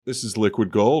This is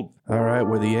Liquid Gold. All right,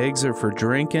 where the eggs are for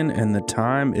drinking and the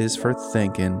time is for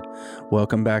thinking.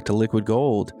 Welcome back to Liquid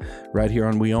Gold, right here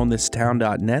on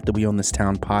WeOwnThisTown.net, the We Own This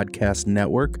Town podcast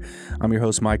network. I'm your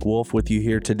host, Mike Wolf, with you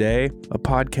here today, a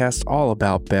podcast all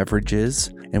about beverages,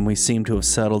 and we seem to have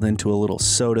settled into a little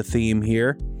soda theme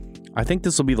here. I think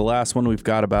this will be the last one we've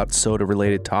got about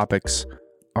soda-related topics.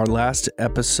 Our last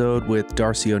episode with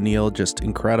Darcy O'Neill, just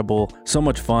incredible. So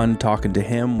much fun talking to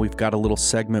him. We've got a little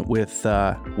segment with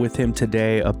him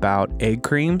today about egg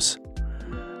creams.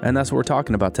 And that's what we're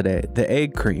talking about today, the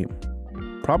egg cream.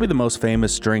 Probably the most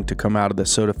famous drink to come out of the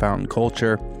soda fountain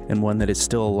culture, and one that is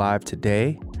still alive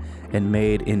today and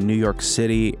made in New York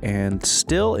City and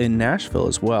still in Nashville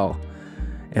as well.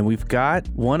 And we've got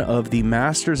one of the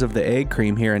masters of the egg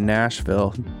cream here in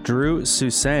Nashville, Drew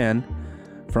Susan,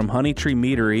 from Honey Tree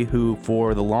Meadery, who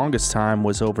for the longest time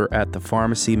was over at the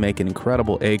pharmacy making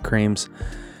incredible egg creams.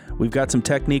 We've got some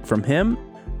technique from him.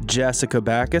 Jessica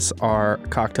Backus, our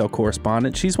cocktail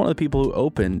correspondent, she's one of the people who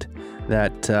opened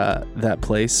that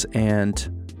place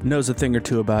and knows a thing or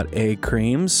two about egg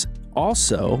creams.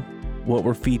 Also, what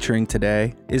we're featuring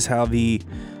today is how the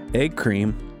egg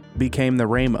cream became the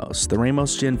Ramos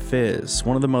Gin Fizz,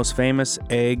 one of the most famous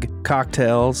egg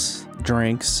cocktails,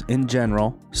 drinks in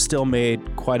general, still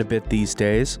made quite a bit these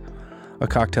days. A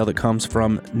cocktail that comes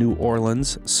from New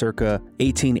Orleans circa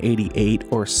 1888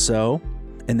 or so.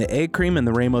 And the egg cream and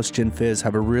the Ramos Gin Fizz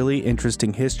have a really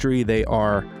interesting history. They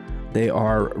are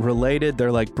related.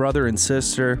 They're like brother and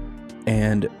sister,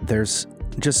 and there's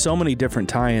just so many different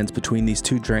tie-ins between these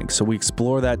two drinks. So we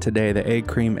explore that today, the egg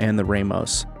cream and the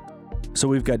Ramos. So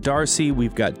we've got Darcy,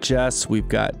 we've got Jess, we've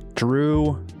got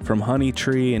Drew from Honey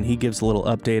Tree, and he gives a little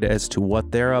update as to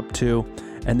what they're up to.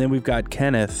 And then we've got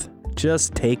Kenneth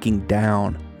just taking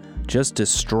down, just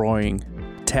destroying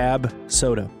Tab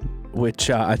Soda, which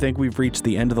I think we've reached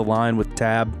the end of the line with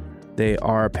Tab. They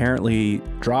are apparently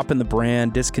dropping the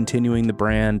brand, discontinuing the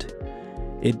brand.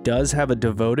 It does have a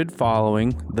devoted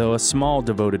following, though a small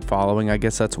devoted following. I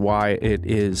guess that's why it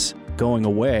is going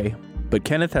away. But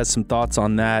Kenneth has some thoughts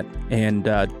on that and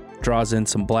draws in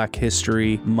some Black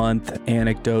History Month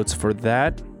anecdotes for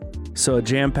that. So a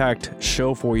jam-packed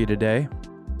show for you today.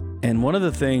 And one of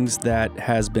the things that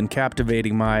has been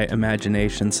captivating my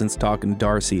imagination since talking to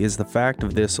Darcy is the fact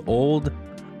of this old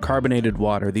carbonated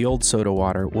water, the old soda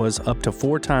water, was up to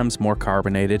 4 times more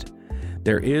carbonated.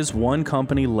 There is one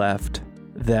company left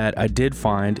that I did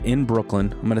find in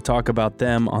Brooklyn. I'm going to talk about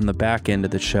them on the back end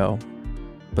of the show.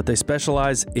 But they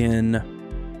specialize in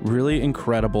really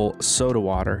incredible soda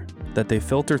water that they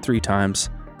filter 3 times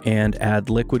and add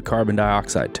liquid carbon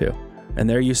dioxide to. And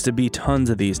there used to be tons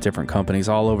of these different companies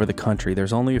all over the country.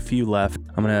 There's only a few left.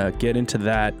 I'm going to get into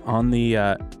that on the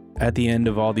at the end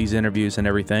of all these interviews and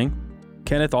everything.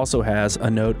 Kenneth also has a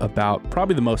note about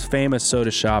probably the most famous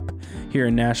soda shop here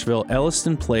in Nashville,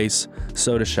 Elliston Place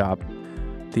Soda Shop.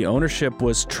 The ownership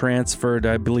was transferred,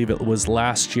 I believe it was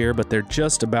last year, but they're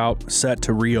just about set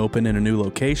to reopen in a new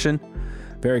location,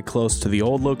 very close to the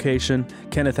old location.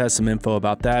 Kenneth has some info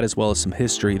about that as well as some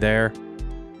history there.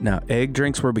 Now, egg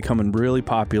drinks were becoming really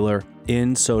popular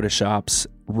in soda shops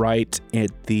right at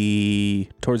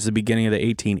towards the beginning of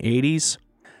the 1880s,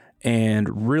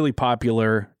 and really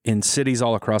popular in cities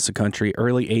all across the country,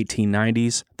 early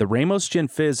 1890s. The Ramos Gin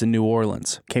Fizz in New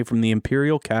Orleans came from the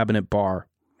Imperial Cabinet Bar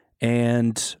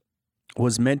and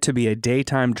was meant to be a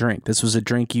daytime drink. This was a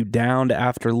drink you downed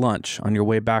after lunch on your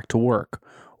way back to work,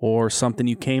 or something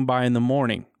you came by in the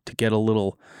morning to get a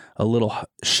little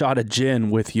shot of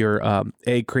gin with your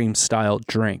egg cream style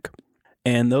drink.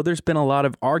 And though there's been a lot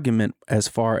of argument as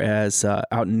far as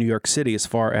out in New York City, as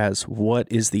far as what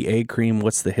is the egg cream,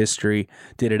 what's the history,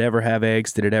 did it ever have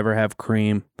eggs, did it ever have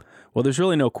cream? Well, there's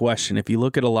really no question. If you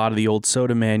look at a lot of the old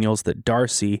soda manuals that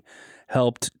Darcy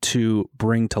helped to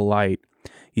bring to light,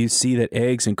 you see that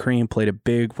eggs and cream played a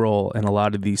big role in a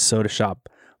lot of these soda shop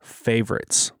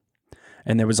favorites.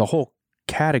 And there was a whole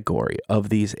category of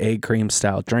these egg cream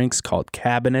style drinks called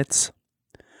cabinets.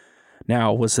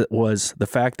 Now, was the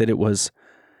fact that it was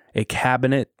a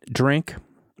cabinet drink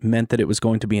meant that it was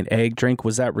going to be an egg drink?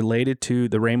 Was that related to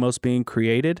the Ramos being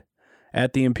created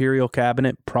at the Imperial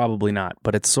Cabinet? Probably not.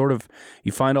 But it's sort of,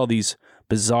 you find all these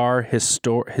bizarre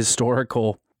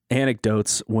historical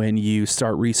anecdotes when you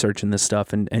start researching this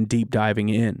stuff and deep diving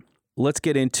in. Let's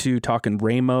get into talking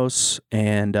Ramos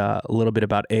and a little bit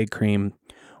about egg cream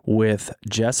with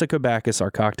Jessica Backus, our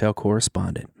cocktail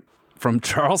correspondent. From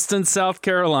Charleston, South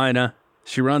Carolina,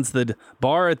 she runs the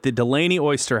bar at the Delaney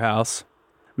Oyster House.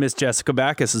 Miss Jessica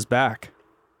Backus is back.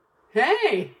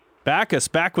 Hey! Backus,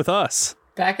 back with us.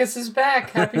 Backus is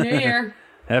back. Happy New Year.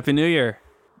 Happy New Year.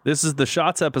 This is the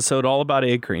Shots episode all about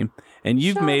egg cream. And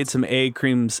you've Shots. made some egg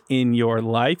creams in your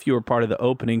life. You were part of the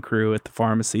opening crew at the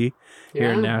pharmacy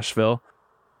here in Nashville.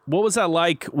 What was that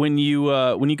like when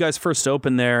you guys first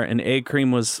opened there and egg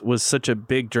cream was such a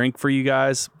big drink for you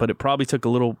guys, but it probably took a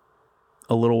little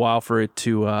while for it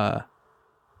to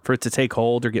take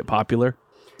hold or get popular?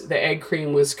 The egg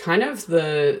cream was kind of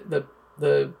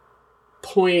the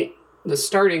point, the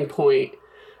starting point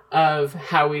of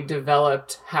how we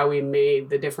developed, how we made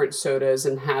the different sodas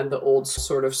and had the old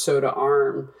sort of soda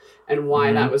arm and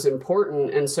why that was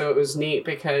important. And so it was neat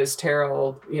because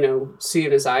Terrell,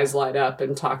 seeing his eyes light up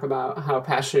and talk about how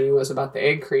passionate he was about the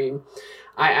egg cream.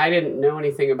 I didn't know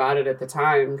anything about it at the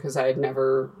time because I had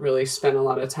never really spent a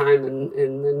lot of time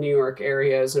in the New York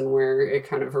areas and where it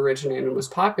kind of originated and was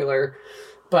popular.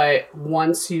 But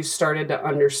once you started to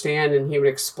understand and he would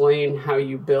explain how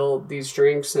you build these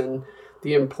drinks and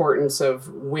the importance of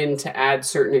when to add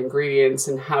certain ingredients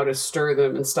and how to stir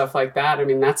them and stuff like that. I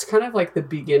mean, that's kind of like the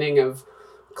beginning of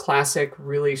classic,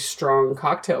 really strong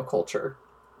cocktail culture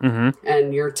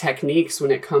and your techniques when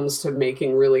it comes to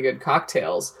making really good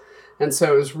cocktails. And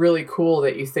so it was really cool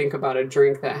that you think about a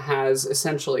drink that has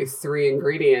essentially 3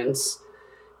 ingredients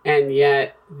and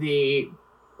yet the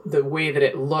way that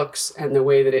it looks and the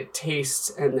way that it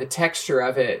tastes and the texture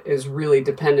of it is really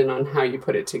dependent on how you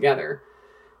put it together.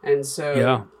 And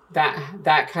so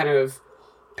that kind of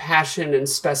passion and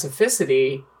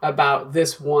specificity about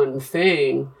this one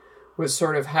thing was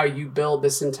sort of how you build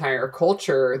this entire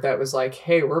culture that was like,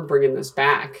 hey, we're bringing this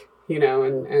back,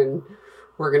 and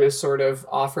we're going to sort of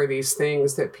offer these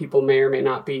things that people may or may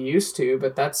not be used to.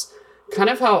 But that's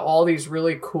kind of how all these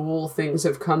really cool things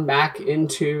have come back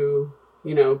into,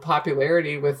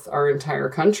 popularity with our entire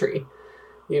country.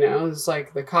 It's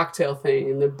like the cocktail thing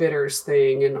and the bitters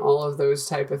thing and all of those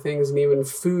type of things and even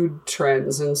food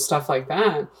trends and stuff like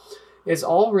that is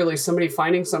all really somebody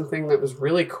finding something that was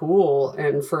really cool.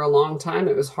 And for a long time,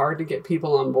 it was hard to get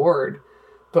people on board.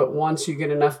 But once you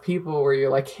get enough people where you're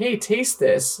like, hey, taste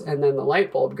this, and then the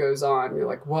light bulb goes on, you're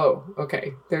like, whoa,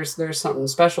 okay, there's something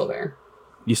special there.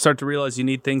 You start to realize you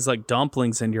need things like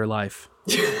dumplings in your life.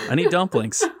 I need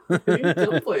dumplings.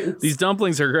 These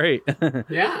dumplings are great.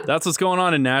 Yeah. That's what's going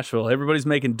on in Nashville. Everybody's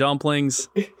making dumplings,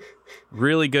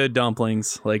 really good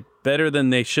dumplings, like better than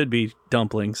they should be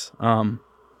dumplings.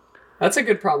 That's a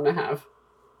good problem to have.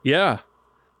 Yeah.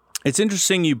 It's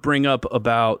interesting you bring up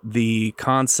about the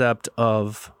concept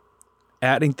of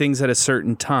adding things at a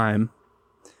certain time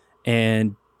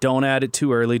and don't add it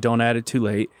too early, don't add it too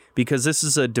late, because this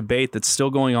is a debate that's still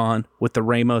going on with the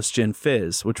Ramos Gin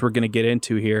Fizz, which we're going to get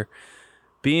into here.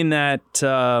 Being that,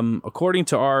 according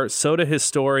to our soda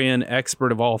historian,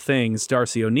 expert of all things,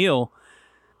 Darcy O'Neill,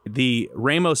 the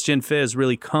Ramos Gin Fizz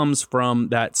really comes from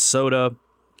that soda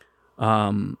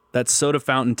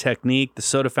fountain technique, the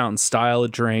soda fountain style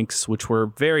of drinks, which were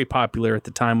very popular at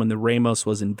the time when the Ramos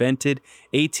was invented,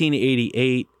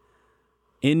 1888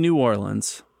 in New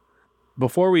Orleans.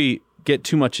 Before we get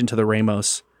too much into the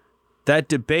Ramos, that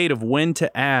debate of when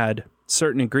to add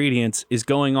certain ingredients is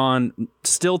going on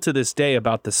still to this day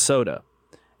about the soda.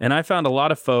 And I found a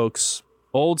lot of folks,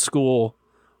 old school,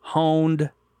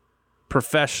 honed,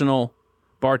 professional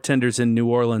bartenders in New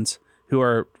Orleans who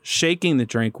are shaking the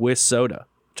drink with soda,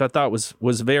 which I thought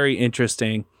was very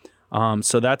interesting.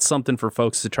 So that's something for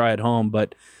folks to try at home.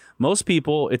 But most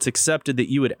people, it's accepted that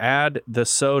you would add the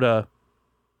soda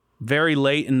very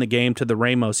late in the game to the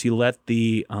Ramos. You let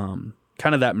the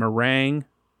kind of that meringue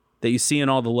that you see in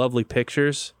all the lovely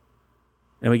pictures.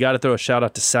 And we got to throw a shout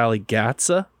out to Sally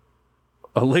Gatza,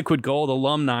 a Liquid Gold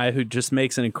alumni who just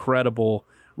makes an incredible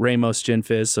Ramos Gin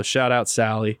Fizz. So shout out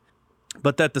Sally.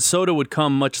 But that the soda would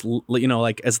come much,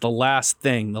 like as the last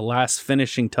thing, the last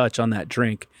finishing touch on that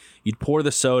drink. You'd pour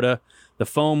the soda, the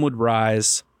foam would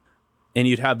rise, and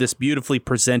you'd have this beautifully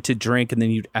presented drink, and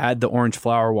then you'd add the orange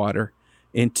flower water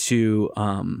into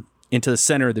the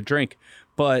center of the drink.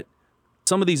 But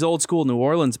some of these old school New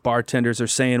Orleans bartenders are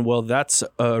saying, well, that's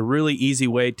a really easy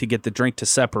way to get the drink to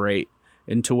separate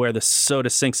into where the soda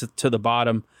sinks to the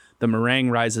bottom, the meringue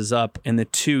rises up, and the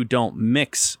two don't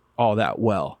mix all that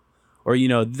well. Or,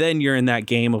 then you're in that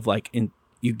game of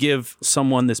you give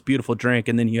someone this beautiful drink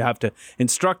and then you have to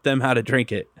instruct them how to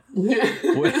drink it.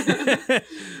 Which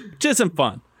isn't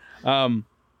fun.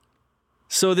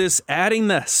 So this adding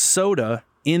the soda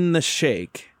in the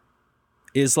shake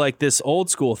is like this old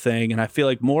school thing. And I feel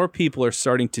like more people are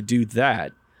starting to do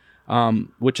that,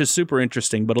 which is super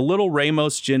interesting. But a little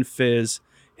Ramos Gin Fizz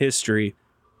history.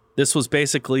 This was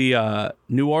basically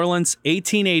New Orleans,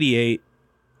 1888.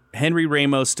 Henry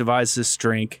Ramos devised this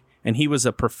drink, and he was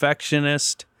a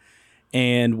perfectionist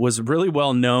and was really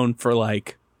well known for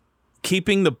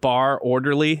keeping the bar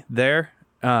orderly there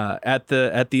at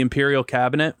the Imperial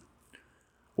Cabinet,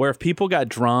 where if people got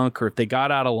drunk or if they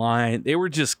got out of line, they were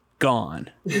just gone.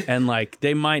 And like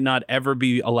they might not ever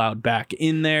be allowed back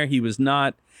in there. He was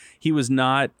not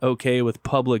okay with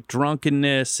public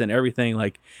drunkenness and everything.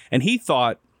 Like, and he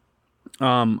thought,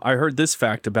 I heard this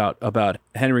fact about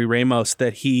Henry Ramos,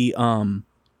 that he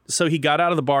got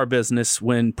out of the bar business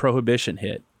when Prohibition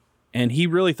hit, and he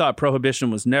really thought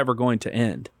Prohibition was never going to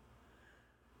end.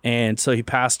 And so he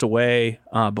passed away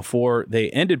before they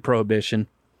ended Prohibition.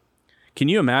 Can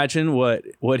you imagine what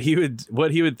he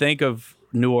would think of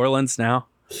New Orleans now?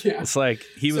 Yeah. It's like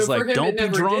he was like, "Don't be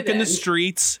drunk in the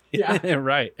streets." Yeah,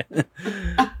 right.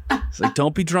 It's like,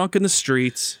 "Don't be drunk in the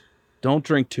streets. Don't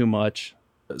drink too much."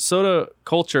 Soda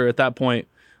culture at that point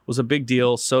was a big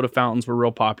deal. Soda fountains were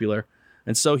real popular,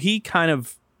 and so he kind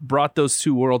of brought those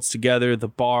two worlds together: the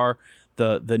bar,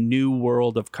 the new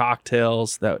world of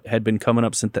cocktails that had been coming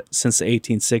up since the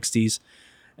 1860s,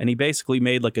 and he basically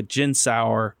made like a gin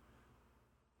sour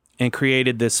and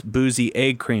created this boozy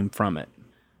egg cream from it.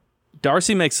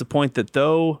 Darcy makes the point that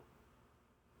though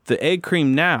the egg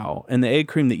cream now and the egg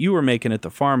cream that you were making at the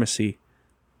pharmacy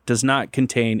does not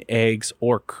contain eggs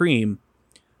or cream,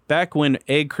 back when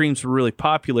egg creams were really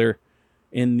popular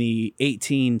in the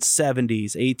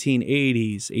 1870s,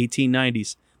 1880s,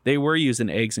 1890s, they were using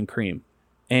eggs and cream.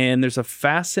 And there's a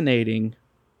fascinating,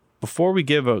 before we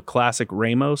give a classic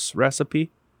Ramos recipe,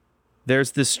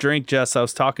 there's this drink, Jess, I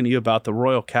was talking to you about, the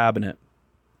Royal Cabinet.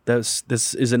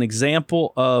 This is an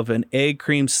example of an egg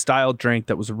cream style drink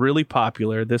that was really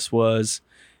popular. This was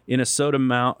in a soda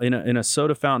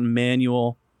fountain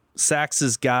manual,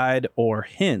 Sax's Guide or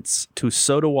Hints to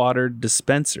Soda Water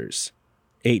Dispensers,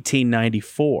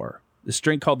 1894. This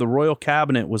drink called the Royal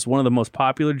Cabinet was one of the most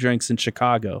popular drinks in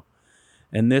Chicago.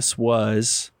 And this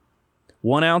was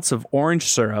 1 ounce of orange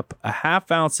syrup, a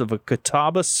 ½ ounce of a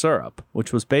Catawba syrup,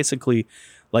 which was basically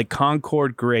like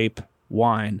Concord grape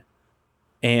wine,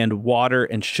 and water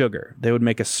and sugar. They would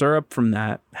make a syrup from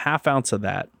that, ½ ounce of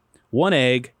that, 1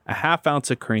 egg, a ½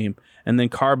 ounce of cream, and then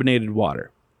carbonated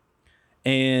water.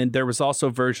 And there was also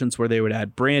versions where they would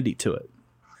add brandy to it.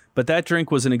 But that drink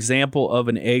was an example of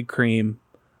an egg cream,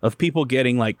 of people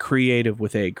getting like creative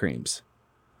with egg creams.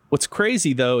 What's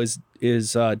crazy though is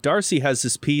Darcy has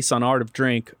this piece on Art of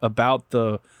Drink about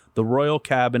the Royal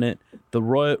Cabinet, the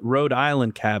Rhode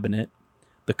Island Cabinet,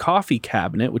 the Coffee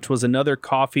Cabinet, which was another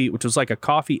coffee, which was like a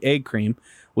coffee egg cream,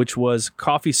 which was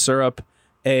coffee syrup,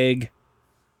 egg,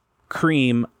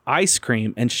 cream, ice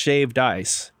cream, and shaved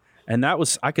ice. And that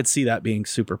was, I could see that being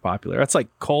super popular. That's like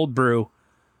cold brew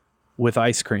with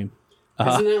ice cream.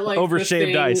 Isn't that like over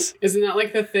shaved ice? Isn't that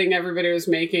like the thing everybody was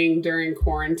making during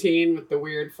quarantine with the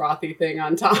weird frothy thing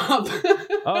on top?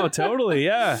 Oh, totally.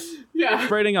 Yeah. Yeah.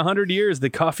 Celebrating 100 years, the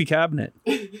Coffee Cabinet.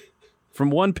 From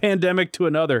one pandemic to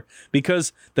another.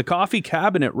 Because the Coffee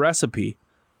Cabinet recipe,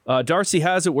 Darcy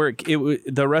has it where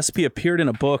the recipe appeared in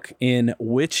a book in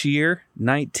which year?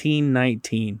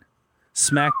 1919.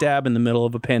 Smack dab in the middle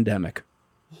of a pandemic.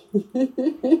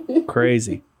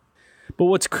 Crazy. But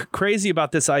what's crazy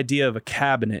about this idea of a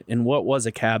cabinet, and what was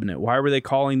a cabinet? Why were they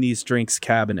calling these drinks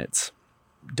cabinets?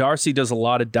 Darcy does a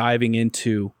lot of diving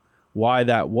into why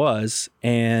that was,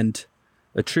 and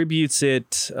attributes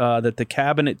it that the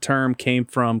cabinet term came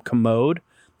from commode,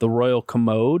 the royal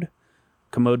commode.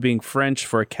 Commode being French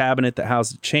for a cabinet that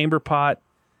housed a chamber pot,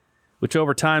 which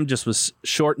over time just was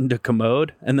shortened to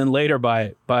commode, and then later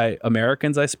by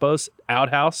Americans, I suppose,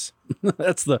 outhouse.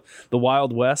 That's the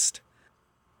Wild West.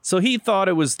 So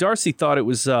Darcy thought it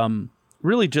was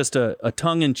really just a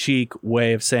tongue-in-cheek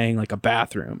way of saying like a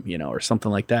bathroom, or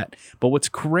something like that. But what's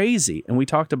crazy, and we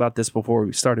talked about this before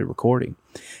we started recording,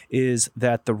 is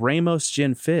that the Ramos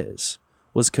Gin Fizz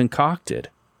was concocted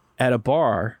at a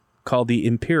bar called the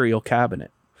Imperial Cabinet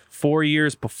 4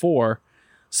 years before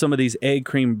some of these egg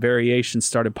cream variations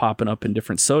started popping up in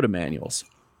different soda manuals.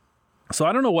 So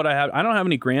I don't know what I have. I don't have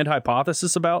any grand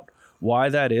hypothesis about why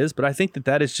that is, but I think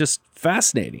that is just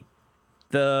fascinating.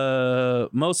 The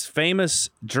most famous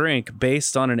drink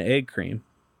based on an egg cream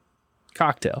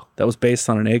cocktail that was based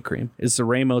on an egg cream is the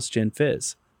Ramos Gin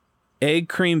Fizz. Egg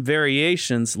cream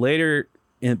variations later,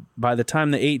 by the time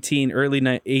the early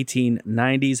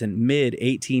 1890s and mid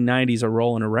 1890s are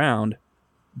rolling around,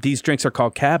 these drinks are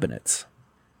called cabinets.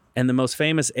 And the most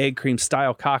famous egg cream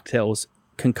style cocktail was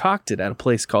concocted at a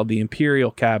place called the Imperial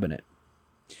Cabinet,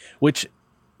 which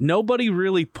nobody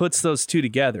really puts those two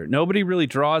together. Nobody really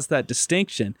draws that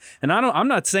distinction. And I'm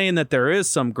not saying that there is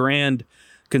some grand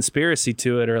conspiracy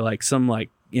to it, or like some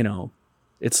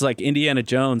it's like Indiana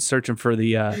Jones searching for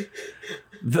the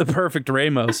the perfect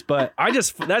Ramos. But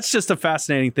that's just a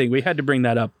fascinating thing. We had to bring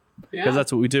that up because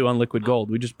that's what we do on Liquid Gold.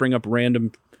 We just bring up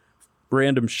random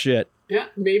shit. Yeah,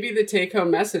 maybe the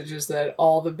take-home message is that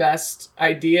all the best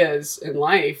ideas in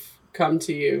life come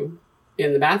to you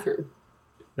in the bathroom.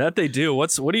 That they do.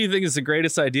 What do you think is the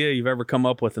greatest idea you've ever come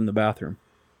up with in the bathroom?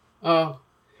 Oh,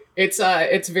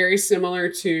 it's very similar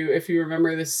to, if you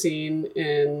remember the scene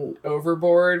in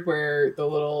Overboard where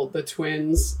the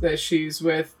twins that she's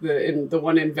with, the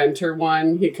one inventor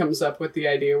one, he comes up with the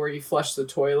idea where you flush the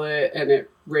toilet and it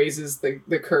raises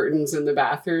the curtains in the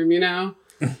bathroom, you know?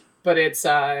 But it's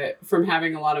from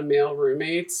having a lot of male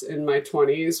roommates in my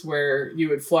 20s where you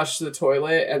would flush the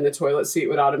toilet and the toilet seat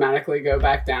would automatically go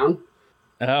back down.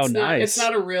 Oh, nice. It's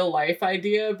not a real life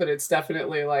idea, but it's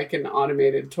definitely like an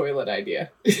automated toilet idea.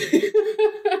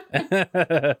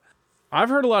 I've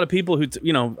heard a lot of people who,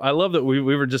 I love that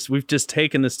we've just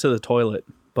taken this to the toilet,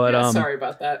 but sorry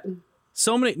about that.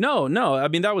 So many, no, I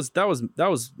mean, that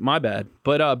was my bad,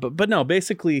 but no,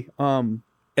 basically,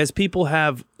 as people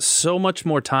have so much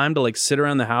more time to like sit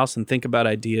around the house and think about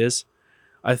ideas,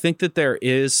 I think that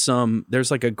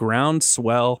there's like a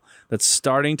groundswell that's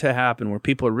starting to happen where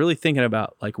people are really thinking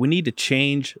about, like, we need to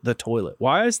change the toilet.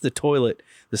 Why is the toilet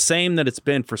the same that it's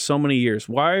been for so many years?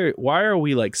 Why are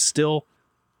we like still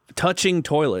touching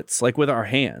toilets like with our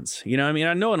hands? You know what I mean?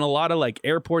 I know in a lot of like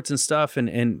airports and stuff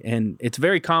and it's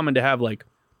very common to have like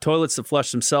toilets that flush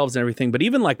themselves and everything, but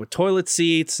even like with toilet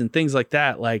seats and things like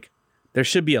that, like there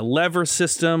should be a lever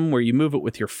system where you move it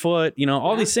with your foot,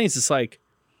 all these things. It's like,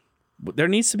 there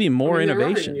needs to be more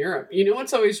innovation. In Europe. You know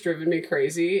what's always driven me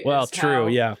crazy? Well, true,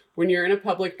 yeah. When you're in a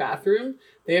public bathroom,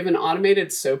 they have an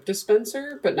automated soap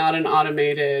dispenser, but not an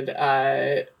automated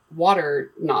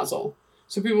water nozzle.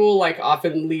 So people will like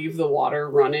often leave the water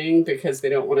running because they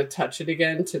don't want to touch it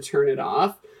again to turn it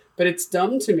off. But it's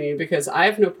dumb to me because I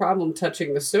have no problem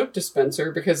touching the soap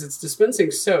dispenser because it's dispensing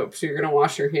soap. So you're going to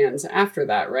wash your hands after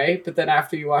that, right? But then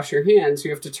after you wash your hands,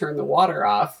 you have to turn the water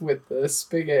off with the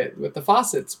spigot, with the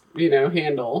faucet's,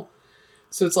 handle.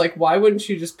 So it's like, why wouldn't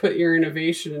you just put your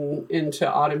innovation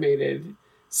into automated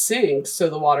sinks so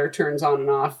the water turns on and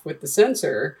off with the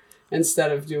sensor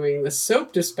instead of doing the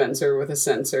soap dispenser with a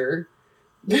sensor?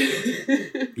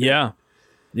 Yeah.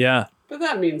 But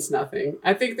that means nothing.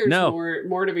 I think there's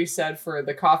more to be said for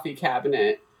the coffee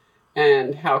cabinet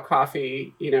and how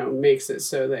coffee, makes it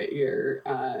so that your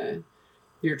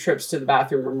trips to the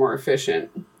bathroom are more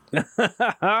efficient.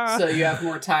 So you have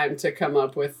more time to come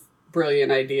up with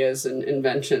brilliant ideas and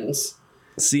inventions.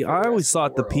 See, I always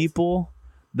thought the people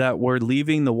that were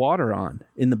leaving the water on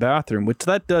in the bathroom, which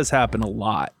that does happen a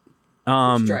lot.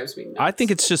 Which drives me nuts. I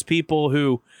think it's just people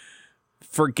who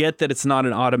forget that it's not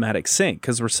an automatic sink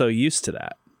because we're so used to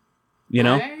that,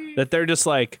 that they're just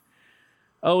like,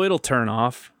 oh, it'll turn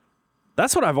off.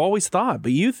 That's what I've always thought.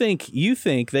 But you think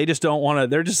they just don't want to,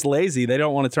 they're just lazy. They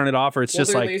don't want to turn it off, or it's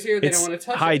just like, lazy, or they don't want to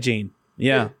touch hygiene. It.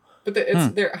 Yeah. But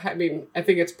I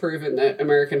think it's proven that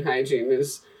American hygiene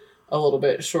is a little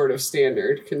bit short of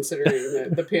standard, considering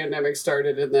that the pandemic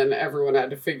started and then everyone had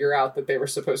to figure out that they were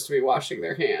supposed to be washing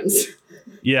their hands.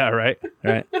 Yeah, right.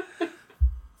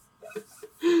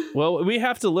 Well, we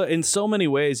have to look in so many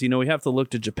ways, we have to look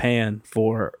to Japan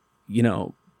for,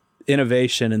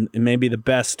 innovation and maybe the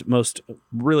best, most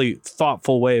really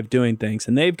thoughtful way of doing things.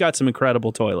 And they've got some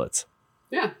incredible toilets.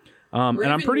 Yeah. And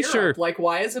I'm pretty sure, like,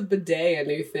 why is a bidet a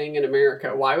new thing in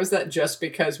America? Why was that just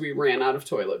because we ran out of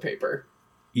toilet paper?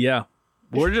 Yeah.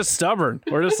 We're just stubborn.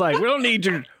 We're just like, we don't need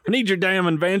your damn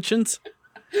inventions.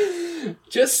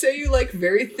 Just say you like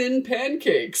very thin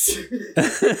pancakes.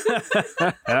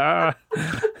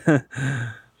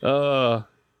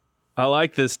 I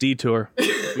like this detour.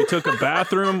 We took a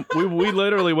bathroom. We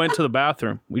literally went to the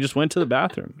bathroom. We just went to the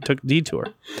bathroom. Took a detour.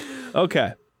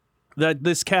 Okay.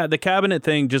 The cabinet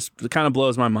thing just kind of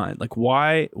blows my mind. Like,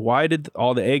 why did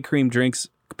all the egg cream drinks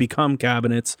become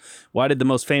cabinets? Why did the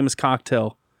most famous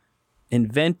cocktail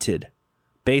invented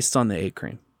based on the egg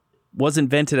cream was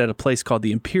invented at a place called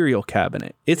the Imperial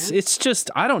Cabinet? It's just,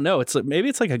 I don't know. It's like, maybe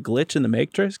it's like a glitch in the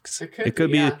Matrix. It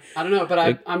could be. I don't know,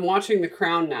 but I'm watching The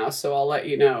Crown now, so I'll let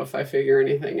you know if I figure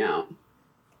anything out.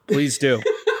 Please do.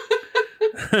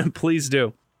 Please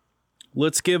do.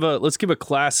 Let's give a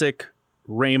classic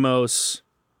Ramos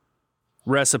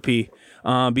recipe,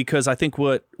 because I think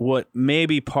what may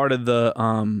be part of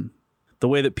the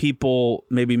way that people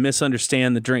maybe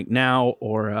misunderstand the drink now,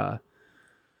 or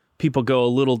people go a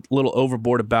little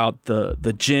overboard about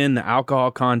the gin, the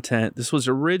alcohol content. This was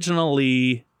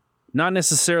originally not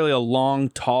necessarily a long,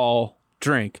 tall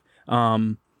drink.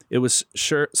 It was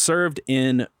served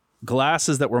in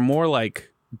glasses that were more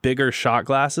like bigger shot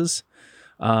glasses.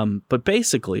 But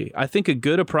basically, I think a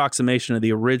good approximation of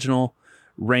the original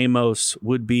Ramos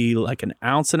would be like 1.5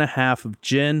 ounces of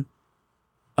gin,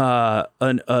 a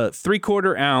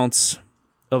 3/4 ounce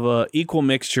of a equal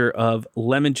mixture of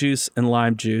lemon juice and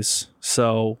lime juice.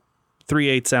 So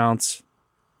 3/8 ounce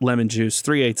lemon juice,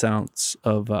 3/8 ounce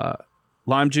of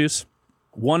lime juice,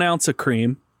 1 ounce of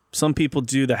cream. Some people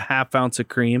do the 1/2 ounce of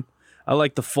cream. I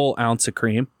like the full ounce of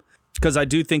cream because I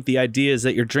do think the idea is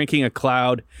that you're drinking a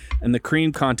cloud and the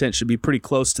cream content should be pretty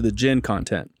close to the gin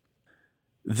content.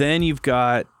 Then you've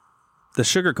got the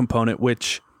sugar component,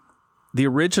 which the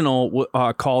original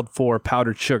called for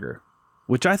powdered sugar,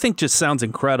 which I think just sounds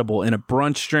incredible in a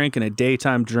brunch drink and a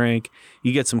daytime drink.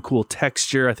 You get some cool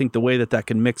texture. I think the way that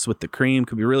can mix with the cream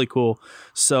could be really cool.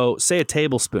 So say a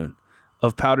tablespoon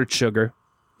of powdered sugar.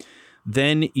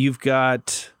 Then you've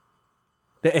got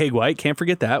the egg white. Can't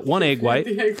forget that. 1 egg white.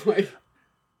 The egg white.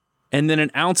 And then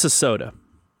 1 ounce of soda.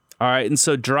 All right. And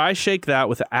so dry shake that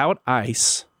without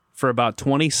ice for about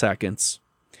 20 seconds.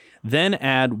 Then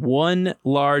add 1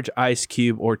 large ice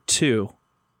cube or 2,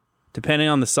 depending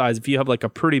on the size. If you have like a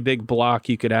pretty big block,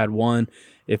 you could add 1.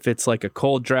 If it's like a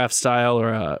cold draft style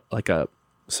or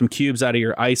some cubes out of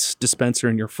your ice dispenser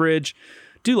in your fridge,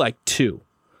 do like 2.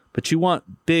 But you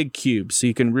want big cubes so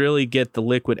you can really get the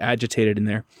liquid agitated in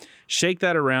there. Shake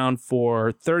that around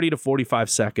for 30 to 45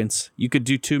 seconds. You could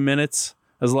do 2 minutes,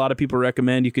 as a lot of people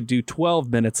recommend. You could do 12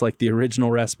 minutes like the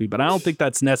original recipe, but I don't think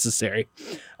that's necessary.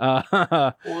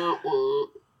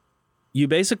 You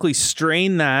basically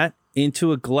strain that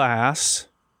into a glass,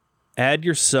 add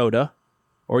your soda,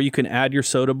 or you can add your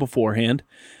soda beforehand,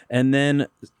 and then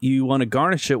you want to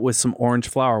garnish it with some orange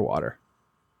flower water.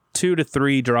 2 to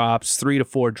 3 drops, 3 to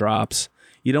 4 drops.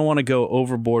 You don't want to go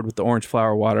overboard with the orange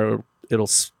flower water. It'll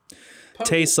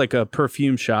taste like a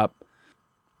perfume shop.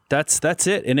 That's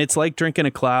it. And it's like drinking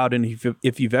a cloud. And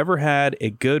if you've ever had a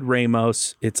good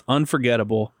Ramos, it's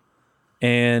unforgettable.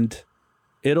 And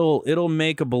it'll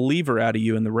make a believer out of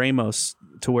you in the Ramos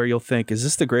to where you'll think, is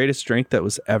this the greatest drink that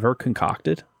was ever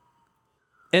concocted?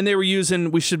 And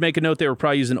we should make a note, they were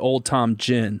probably using Old Tom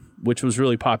gin, which was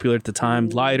really popular at the time.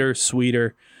 Lighter,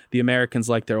 sweeter. The Americans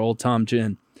like their Old Tom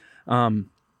gin.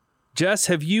 Jess,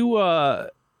 have you,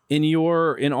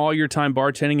 in all your time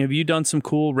bartending, have you done some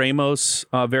cool Ramos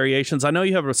variations? I know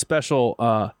you have a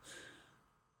special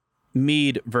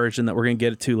mead version that we're going to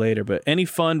get to later, but any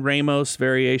fun Ramos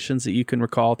variations that you can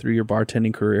recall through your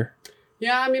bartending career?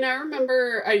 Yeah, I mean, I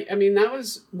remember, I mean, that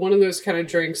was one of those kind of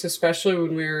drinks, especially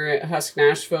when we were at Husk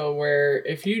Nashville, where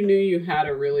if you knew you had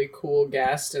a really cool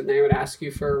guest and they would ask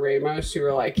you for a Ramos, you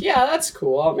were like, yeah, that's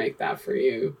cool, I'll make that for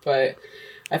you. But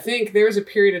I think there was a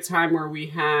period of time where we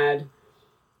had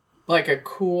like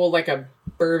a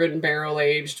bourbon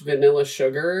barrel-aged vanilla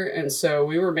sugar, and so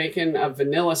we were making a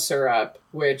vanilla syrup,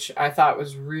 which I thought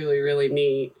was really, really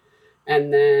neat,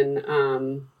 and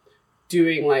then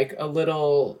doing like a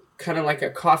little kind of like a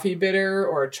coffee bitter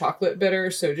or a chocolate bitter.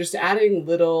 So just adding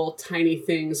little tiny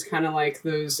things, kind of like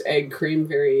those egg cream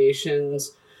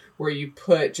variations where you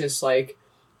put just like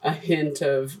a hint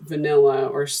of vanilla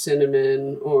or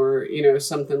cinnamon or,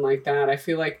 something like that. I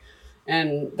feel like,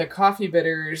 and the coffee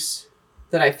bitters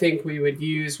that I think we would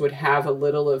use would have a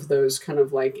little of those kind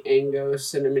of like Ango,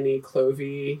 cinnamony,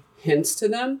 clovey hints to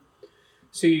them.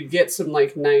 So you'd get some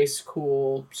like nice,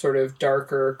 cool, sort of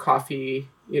darker coffee,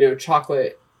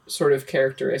 chocolate sort of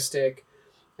characteristic,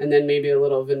 and then maybe a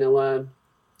little vanilla.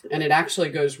 And it actually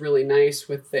goes really nice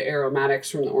with the aromatics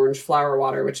from the orange flower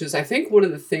water, which is, I think, one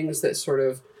of the things that sort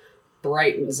of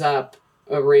brightens up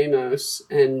a Ramos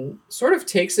and sort of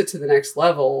takes it to the next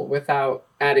level without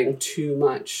adding too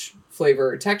much flavor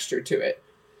or texture to it.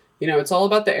 It's all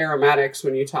about the aromatics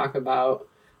when you talk about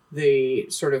the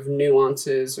sort of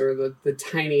nuances or the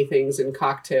tiny things in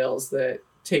cocktails that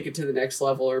take it to the next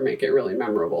level or make it really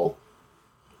memorable.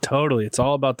 Totally. It's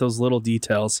all about those little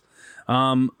details.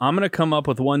 I'm going to come up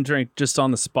with one drink just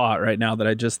on the spot right now that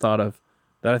I just thought of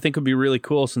that I think would be really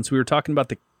cool, since we were talking about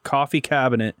the coffee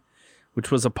cabinet,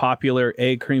 which was a popular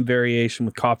egg cream variation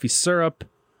with coffee syrup.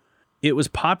 It was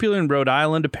popular in Rhode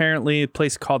Island, apparently, a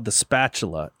place called The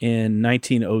Spatula in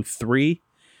 1903.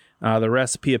 The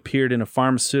recipe appeared in a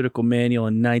pharmaceutical manual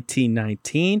in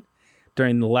 1919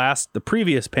 during the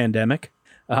previous pandemic.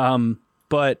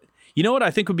 But you know what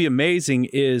I think would be amazing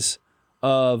is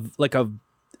like a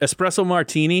espresso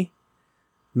martini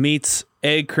meets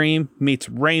egg cream meets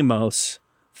Ramos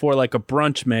for like a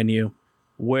brunch menu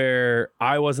where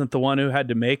I wasn't the one who had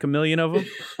to make a million of them.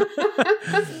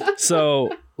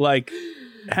 So like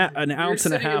an ounce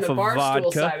and a half of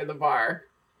vodka. Side of the bar.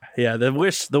 Yeah,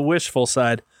 the wishful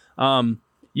side.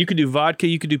 You could do vodka.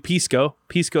 You could do pisco.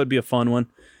 Pisco would be a fun one.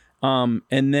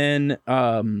 And then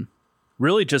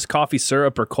really just coffee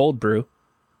syrup or cold brew,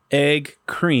 egg,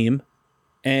 cream,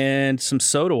 and some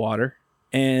soda water.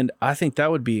 And I think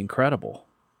that would be incredible.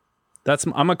 I'm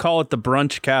going to call it the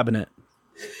brunch cabinet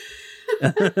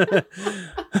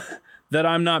that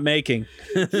I'm not making.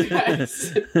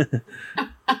 Yes.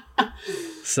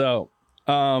 So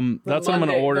that's what I'm going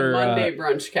to order. The Monday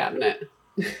brunch cabinet.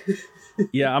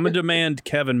 Yeah, I'm going to demand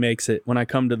Kevin makes it when I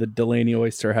come to the Delaney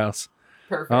Oyster House.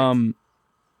 Perfect.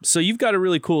 So you've got a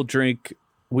really cool drink.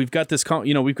 We've got this,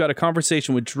 we've got a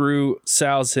conversation with Drew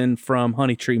Salzin from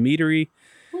Honey Tree Meadery.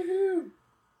 Woo-hoo.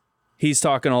 He's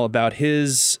talking all about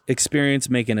his experience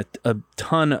making a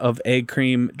ton of egg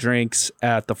cream drinks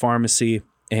at the pharmacy.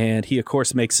 And he, of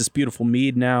course, makes this beautiful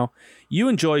mead now. You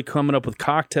enjoy coming up with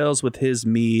cocktails with his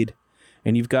mead.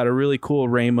 And you've got a really cool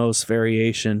Ramos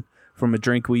variation from a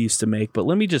drink we used to make. But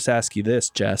let me just ask you this,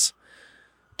 Jess.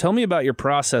 Tell me about your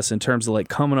process in terms of like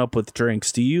coming up with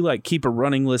drinks. Do you like keep a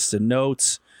running list of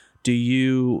notes? Do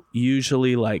you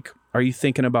usually are you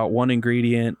thinking about one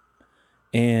ingredient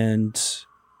and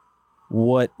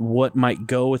what might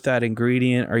go with that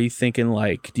ingredient? Are you thinking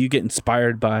do you get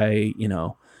inspired by,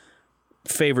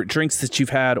 favorite drinks that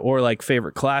you've had or like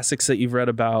favorite classics that you've read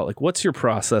about? Like, what's your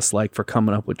process like for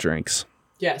coming up with drinks?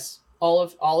 Yes. All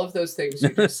of those things you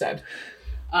just said.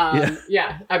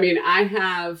 Yeah. I mean, I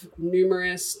have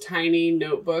numerous tiny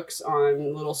notebooks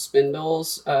on little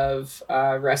spindles of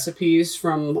recipes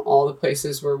from all the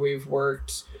places where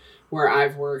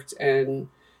I've worked, and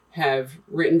have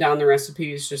written down the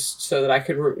recipes just so that I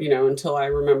could, until I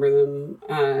remember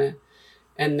them.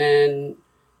 And then,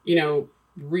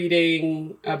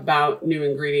 reading about new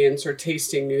ingredients or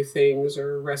tasting new things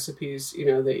or recipes,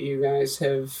 that you guys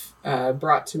have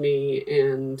brought to me,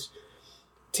 and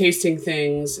tasting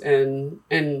things and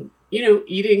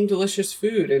eating delicious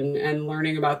food and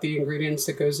learning about the ingredients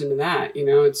that goes into that.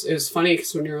 It's funny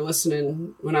because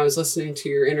when I was listening to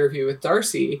your interview with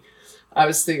Darcy, I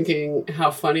was thinking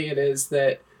how funny it is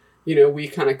that, we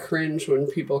kind of cringe when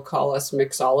people call us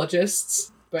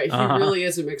mixologists, but he really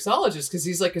is a mixologist because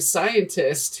he's like a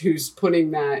scientist who's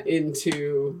putting that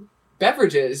into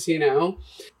beverages,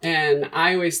 and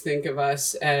I always think of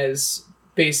us as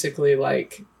basically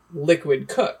like liquid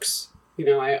cooks.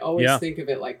 I always think of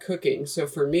it like cooking. So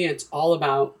for me, it's all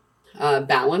about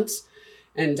balance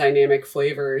and dynamic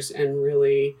flavors and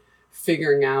really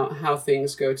figuring out how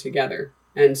things go together.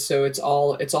 And so it's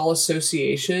all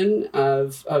association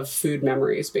of food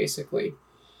memories, basically.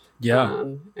 Yeah.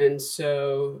 And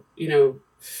so,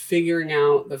 figuring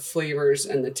out the flavors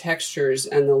and the textures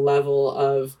and the level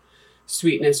of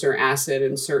sweetness or acid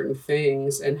in certain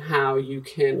things and how you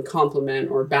can complement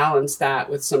or balance that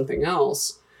with something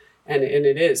else. And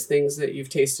it is things that you've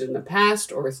tasted in the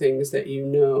past or things that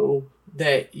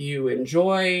that you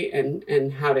enjoy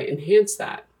and how to enhance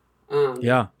that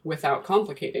without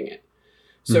complicating it.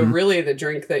 So really the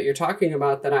drink that you're talking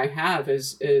about that I have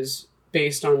is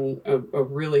based on a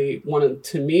really one of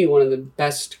the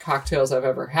best cocktails I've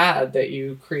ever had that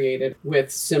you created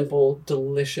with simple,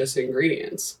 delicious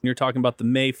ingredients. You're talking about the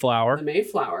Mayflower. The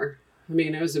Mayflower. I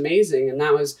mean, it was amazing. And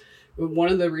that was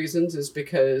one of the reasons is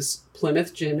because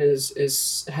Plymouth Gin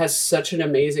has such an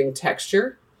amazing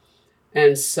texture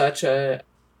and such a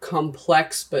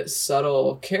complex but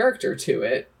subtle character to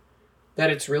it that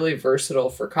it's really versatile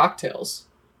for cocktails,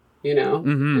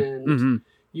 and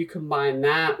you combine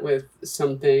that with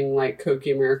something like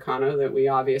Koki Americano that we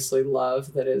obviously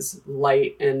love, that is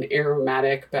light and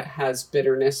aromatic, but has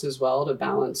bitterness as well to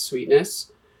balance sweetness.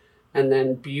 And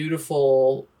then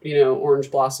beautiful,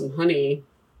 orange blossom honey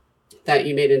that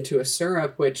you made into a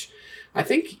syrup, which I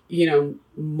think,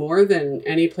 more than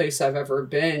any place I've ever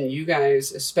been, you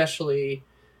guys, especially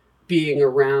being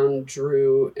around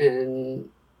Drew and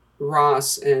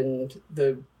Ross and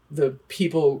the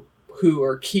people who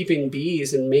are keeping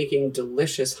bees and making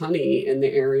delicious honey in the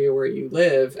area where you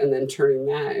live, and then turning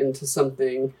that into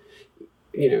something,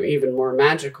 even more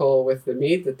magical with the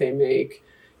mead that they make.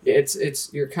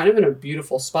 You're kind of in a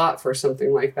beautiful spot for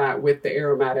something like that with the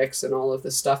aromatics and all of the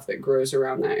stuff that grows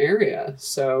around that area.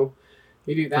 So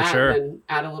you do that, and then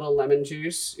add a little lemon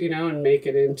juice, and make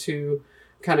it into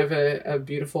kind of a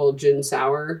beautiful gin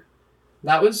sour.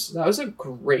 That was a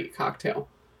great cocktail.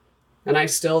 And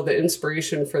the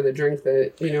inspiration for the drink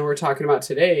that, we're talking about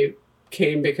today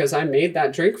came because I made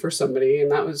that drink for somebody.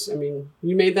 And that was,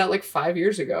 you made that like 5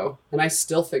 years ago. And I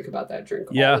still think about that drink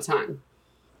all the time.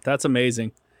 That's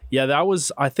amazing. Yeah, that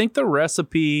was, I think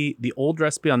the old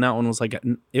recipe on that one was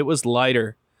it was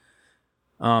lighter.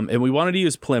 And we wanted to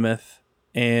use Plymouth.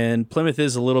 And Plymouth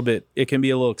is it can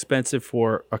be a little expensive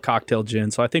for a cocktail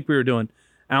gin. So I think we were doing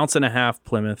 1.5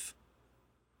 Plymouth,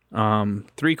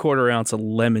 3/4 ounce of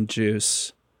lemon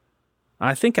juice.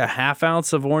 I think a 1/2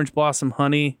 ounce of orange blossom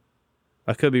honey.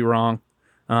 I could be wrong.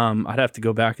 I'd have to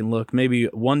go back and look. Maybe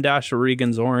 1 dash of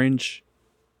Regan's orange.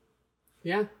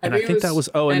 Yeah. And I think that was,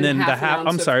 and then the half,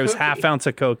 I'm sorry, it was 1/2 ounce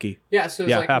of Koki. Yeah, so it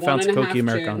was like 1/2 ounce Koki Koki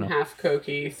Americano. half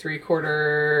Koki,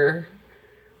 3/4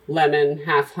 lemon,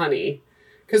 half honey.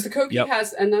 Because the Koki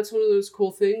has, and that's one of those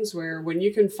cool things where when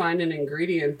you can find an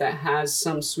ingredient that has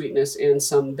some sweetness and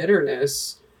some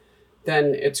bitterness,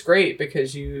 then it's great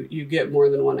because you get more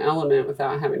than one element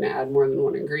without having to add more than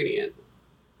one ingredient.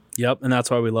 Yep, and that's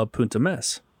why we love Punta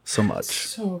Mess so much.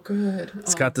 So good.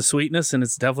 It's got the sweetness and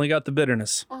it's definitely got the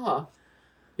bitterness.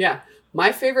 Yeah.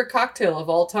 My favorite cocktail of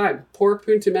all time, pour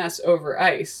Punta Mess over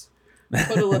ice,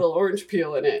 put a little orange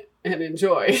peel in it, and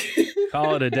enjoy.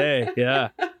 Call it a day. Yeah.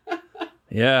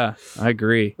 Yeah, I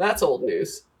agree. That's old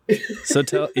news. So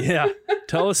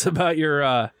tell us about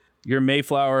your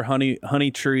Mayflower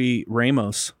honey tree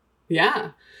Ramos.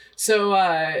 Yeah.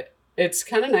 So it's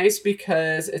kind of nice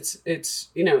because it's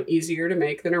easier to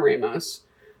make than a Ramos.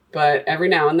 But every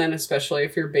now and then, especially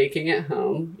if you're baking at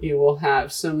home, you will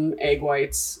have some egg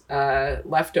whites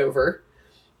left over.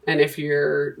 And if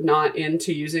you're not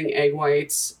into using egg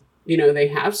whites, they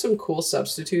have some cool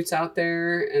substitutes out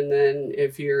there. And then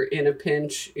if you're in a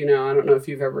pinch, I don't know if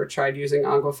you've ever tried using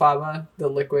aquafaba, the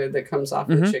liquid that comes off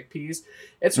of chickpeas.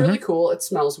 It's really cool. It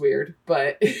smells weird,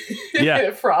 but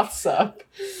it froths up.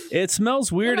 It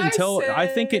smells weird until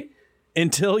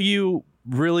you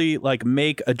really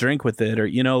make a drink with it, or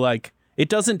it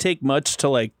doesn't take much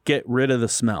to get rid of the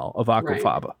smell of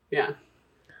aquafaba. Right. Yeah,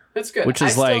 that's good. Which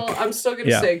is I'm still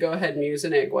gonna say go ahead and use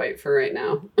an egg white for right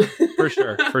now. for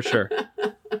sure.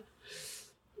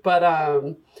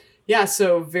 But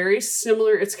so very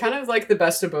similar. It's kind of like the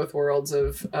best of both worlds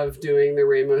of doing the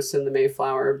Ramos and the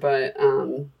Mayflower, but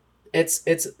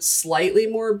it's slightly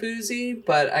more boozy.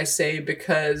 But I say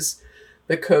because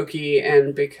the Koki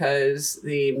and because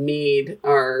the mead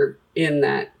are in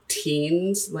that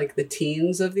teens, the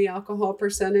teens of the alcohol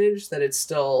percentage, that it's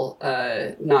still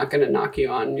not going to knock you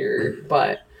on your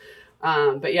butt.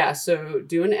 But yeah, so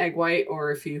do an egg white,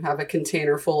 or if you have a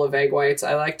container full of egg whites,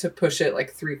 I like to push it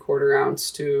 3/4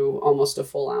 ounce to almost a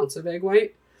full ounce of egg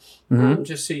white.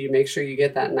 Just so you make sure you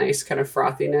get that nice kind of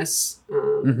frothiness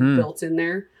built in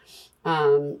there.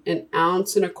 1.25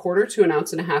 ounces to 1.5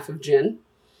 ounces of gin.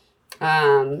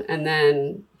 And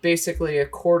then basically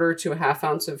 1/4 to 1/2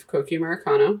 ounce of Koki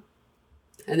Americano.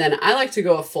 And then I like to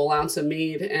go a full ounce of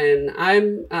mead, and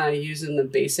I'm using the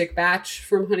basic batch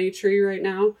from Honey Tree right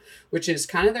now, which is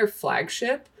kind of their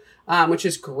flagship, which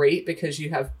is great because you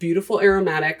have beautiful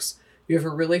aromatics. You have a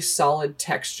really solid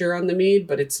texture on the mead,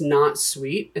 but it's not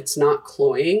sweet. It's not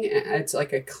cloying. It's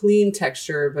like a clean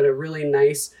texture, but a really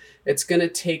nice, it's going to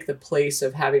take the place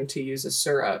of having to use a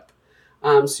syrup.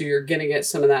 So you're going to get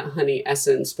some of that honey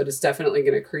essence, but it's definitely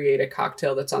going to create a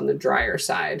cocktail that's on the drier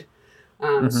side.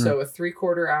 So a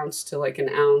 3/4 ounce to 1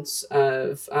 ounce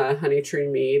of Honey Tree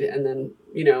mead. And then,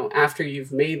 after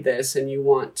you've made this and you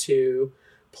want to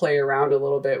play around a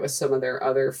little bit with some of their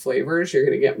other flavors, you're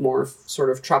going to get more sort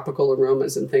of tropical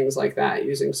aromas and things like that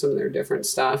using some of their different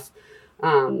stuff.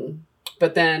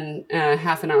 But then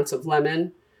 1/2 ounce of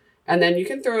lemon. And then you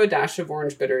can throw a dash of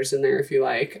orange bitters in there if you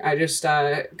like. I just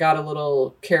got a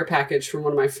little care package from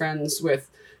one of my friends with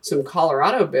some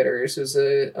Colorado bitters. It was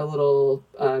a little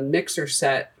mixer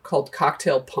set called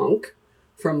Cocktail Punk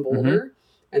from Boulder.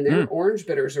 And their orange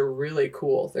bitters are really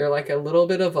cool. They're a little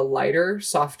bit of a lighter,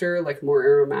 softer, more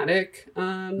aromatic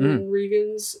than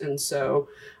Regan's. And so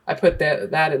I put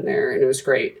that in there, and it was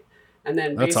great. And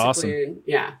then that's basically,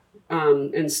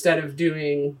 awesome. Instead of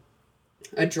doing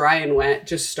a dry and wet,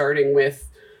 just starting with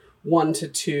 1 to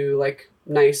 2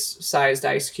 nice sized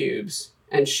ice cubes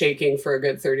and shaking for a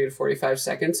good 30 to 45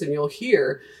 seconds. And you'll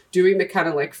hear doing the kind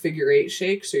of figure 8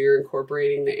 shake. So you're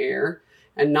incorporating the air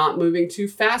and not moving too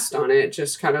fast on it,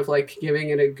 just kind of giving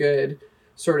it a good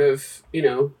sort of,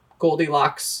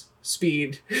 Goldilocks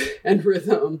speed and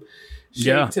rhythm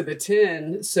shake to the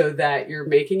tin, so that you're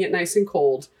making it nice and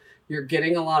cold. You're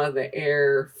getting a lot of the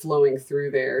air flowing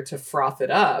through there to froth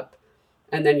it up.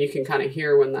 And then you can kind of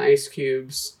hear when the ice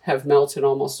cubes have melted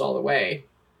almost all the way.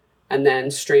 And then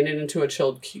strain it into a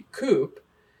chilled coupe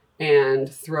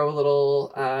and throw a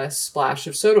little splash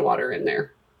of soda water in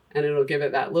there. And it'll give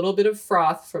it that little bit of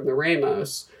froth from the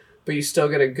Ramos, but you still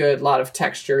get a good lot of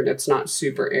texture, and it's not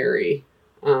super airy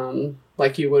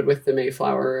like you would with the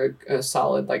Mayflower, a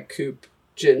solid coupe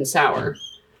gin sour.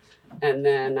 And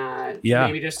then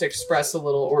maybe just express a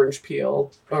little orange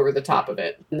peel over the top of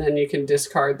it. And then you can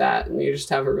discard that, and you just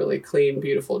have a really clean,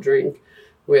 beautiful drink.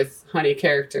 with honey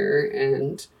character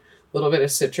and a little bit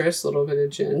of citrus, a little bit of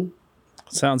gin.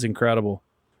 Sounds incredible.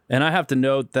 And I have to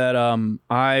note that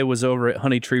I was over at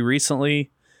Honey Tree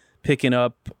recently picking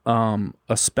up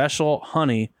a special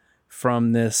honey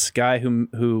from this guy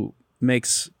who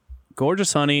makes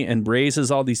gorgeous honey and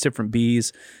raises all these different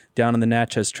bees down in the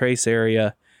Natchez Trace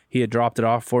area. He had dropped it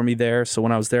off for me there. So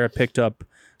when I was there, I picked up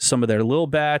some of their little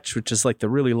batch, which is like the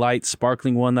really light,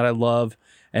 sparkling one that I love.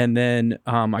 And then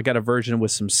I got a version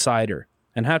with some cider.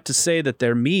 And I have to say that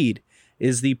their mead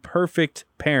is the perfect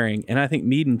pairing. And I think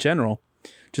mead in general,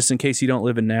 just in case you don't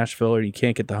live in Nashville or you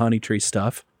can't get the Honey Tree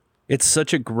stuff, it's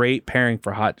such a great pairing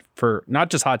for not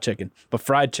just hot chicken, but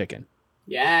fried chicken.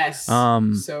 Yes.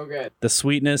 So good. The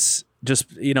sweetness, just,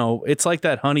 it's like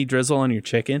that honey drizzle on your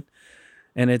chicken.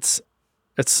 And it's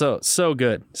so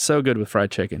good. So good with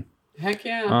fried chicken. Heck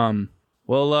yeah.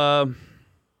 Well,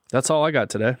 that's all I got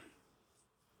today.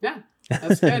 Yeah,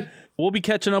 that's good. We'll be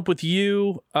catching up with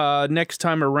you next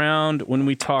time around when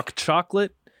we talk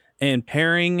chocolate and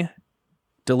pairing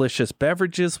delicious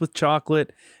beverages with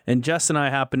chocolate. And Jess and I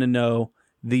happen to know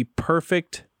the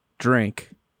perfect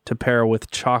drink to pair with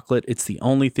chocolate. It's the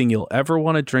only thing you'll ever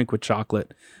want to drink with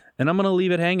chocolate. And I'm going to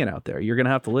leave it hanging out there. You're going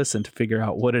to have to listen to figure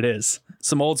out what it is.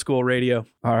 Some old school radio.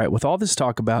 All right. With all this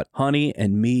talk about honey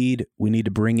and mead, we need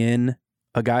to bring in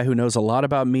a guy who knows a lot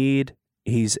about mead.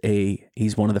 He's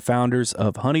one of the founders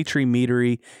of Honey Tree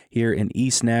Meadery here in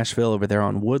East Nashville over there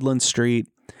on Woodland Street.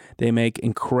 They make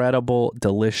incredible,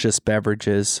 delicious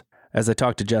beverages, as I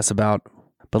talked to Jess about.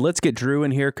 But let's get Drew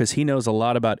in here because he knows a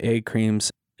lot about egg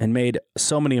creams and made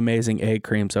so many amazing egg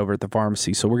creams over at the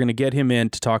pharmacy. So we're going to get him in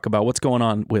to talk about what's going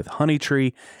on with Honey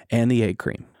Tree and the egg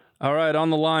cream. All right, on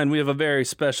the line, we have a very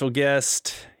special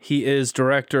guest. He is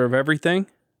director of everything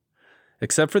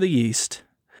except for the yeast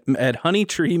at Honey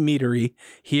Tree Meadery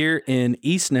here in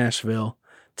East Nashville,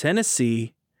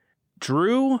 Tennessee.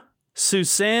 Drew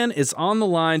Susan is on the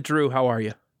line. Drew, how are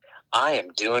you? I am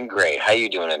doing great. How you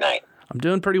doing tonight? I'm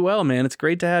doing pretty well, man. It's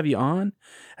great to have you on.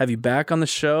 Have you back on the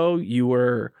show. You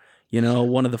were,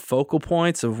 one of the focal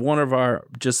points of one of our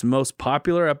just most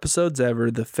popular episodes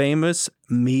ever, the famous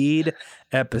mead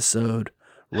episode.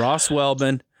 Ross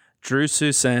Welbon, Drew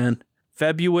Susan,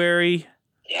 February.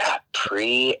 Yeah,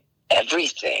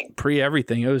 pre-everything.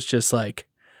 It was just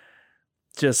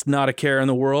not a care in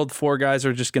the world. Four guys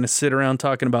are just going to sit around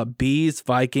talking about bees,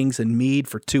 Vikings, and mead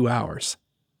for 2 hours.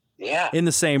 Yeah. In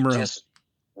the same room. Just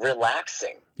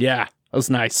relaxing. Yeah, that was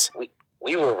nice.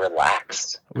 We were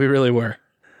relaxed. We really were.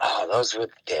 Oh, those were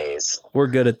the days. We're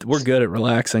good at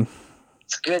relaxing.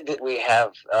 It's good that we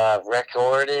have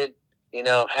recorded,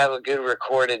 have a good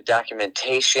recorded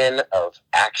documentation of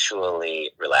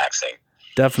actually relaxing.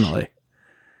 Definitely.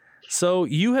 So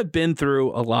you have been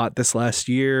through a lot this last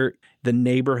year. The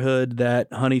neighborhood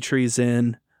that Honey Tree's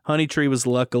in. Honey Tree was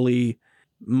luckily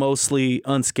mostly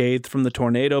unscathed from the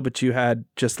tornado, but you had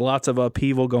just lots of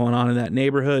upheaval going on in that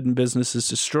neighborhood and businesses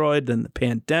destroyed, then the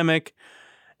pandemic,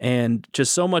 and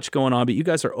just so much going on. But you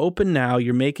guys are open now.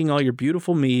 You're making all your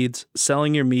beautiful meads,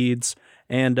 selling your meads,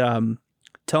 and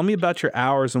tell me about your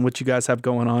hours and what you guys have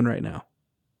going on right now.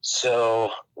 So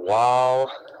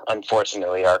while,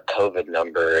 unfortunately, our COVID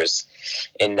numbers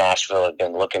in Nashville have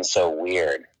been looking so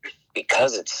weird,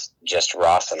 because it's just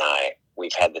Ross and I,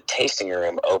 we've had the tasting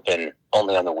room open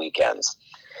only on the weekends.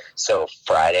 So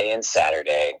Friday and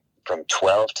Saturday from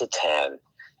 12 to 10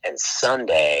 and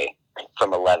Sunday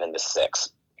from 11 to 6.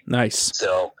 Nice.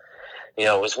 So,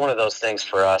 it was one of those things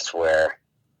for us where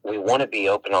we want to be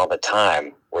open all the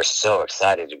time. We're so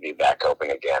excited to be back open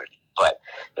again. But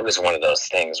it was one of those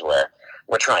things where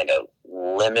we're trying to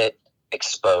limit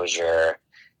exposure,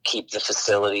 keep the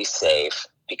facility safe,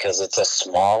 because it's a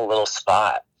small little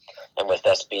spot. And with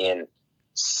us being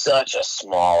such a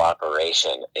small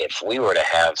operation, if we were to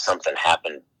have something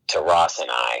happen to Ross and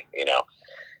I,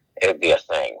 it would be a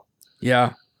thing.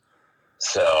 Yeah.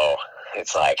 So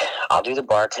it's like, I'll do the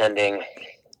bartending,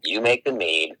 you make the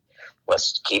mead.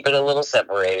 Let's keep it a little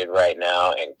separated right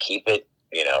now and keep it,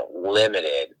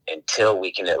 limited until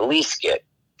we can at least get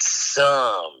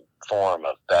some form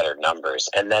of better numbers.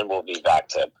 And then we'll be back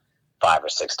to 5 or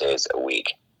 6 days a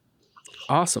week.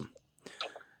 Awesome.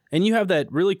 And you have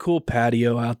that really cool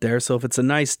patio out there. So if it's a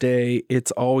nice day,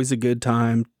 it's always a good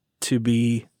time to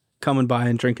be coming by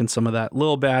and drinking some of that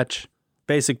little batch,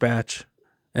 basic batch,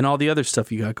 and all the other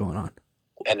stuff you got going on.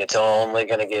 And it's only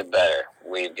going to get better.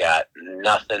 We've got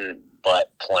nothing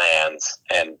but plans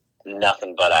and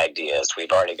nothing but ideas.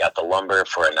 We've already got the lumber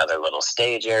for another little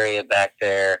stage area back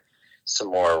there,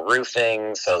 some more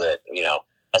roofing so that,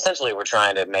 essentially we're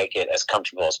trying to make it as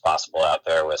comfortable as possible out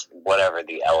there with whatever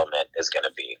the element is going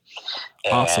to be.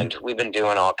 And Awesome. we've been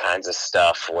doing all kinds of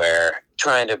stuff where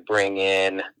trying to bring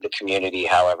in the community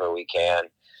however we can.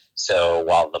 So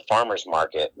while the farmers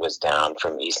market was down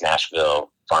from East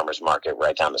Nashville farmers market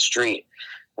right down the street,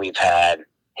 we've had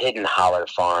Hidden Holler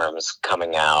Farms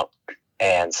coming out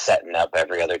and setting up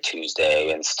every other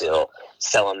Tuesday and still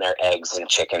selling their eggs and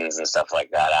chickens and stuff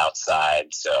like that outside.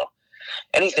 So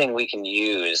anything we can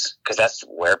use, because that's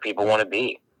where people want to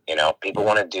be. You know, people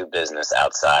want to do business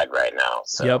outside right now.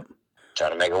 So Yep.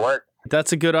 trying to make it work.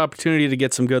 That's a good opportunity to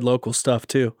get some good local stuff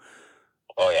too.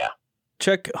 Oh, yeah.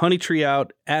 Check Honeytree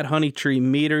out at Honeytree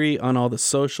Meadery on all the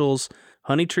socials,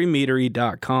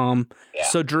 honeytreemeadery.com. Yeah.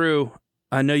 So, Drew,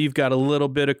 I know you've got a little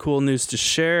bit of cool news to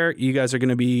share. You guys are going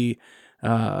to be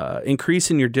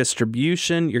increasing your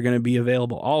distribution. You're going to be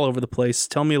available all over the place.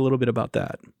 Tell me a little bit about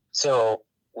that. So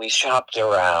we shopped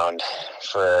around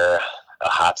for a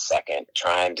hot second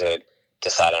trying to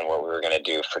decide on what we were going to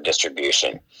do for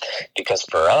distribution. Because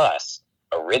for us,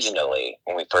 originally,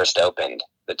 when we first opened,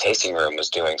 the tasting room was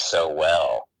doing so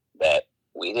well that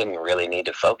we didn't really need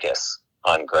to focus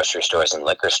on grocery stores and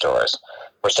liquor stores.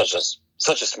 We're such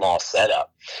a small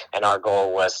setup. And our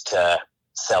goal was to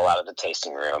sell out of the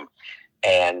tasting room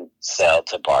and sell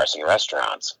to bars and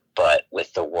restaurants. But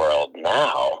with the world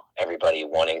now, everybody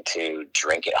wanting to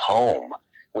drink at home,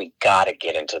 we got to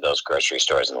get into those grocery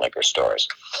stores and liquor stores.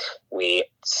 We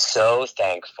so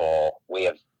thankful we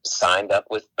have signed up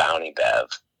with Bounty Bev,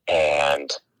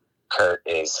 and Kurt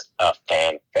is a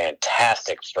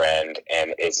fantastic friend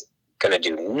and is going to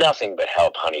do nothing but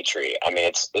help Honeytree. I mean,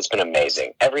 it's been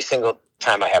amazing. Every single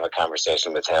time I have a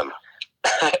conversation with him,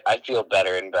 I feel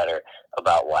better and better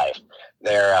about life.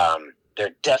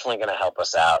 They're definitely going to help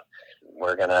us out.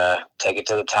 We're going to take it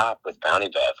to the top with Bounty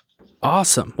Bev.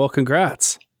 Awesome. Well,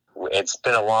 congrats. It's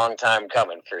been a long time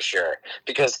coming for sure,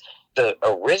 because the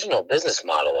original business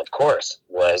model, of course,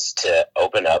 was to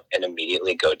open up and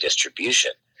immediately go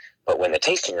distribution. But when the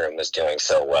tasting room was doing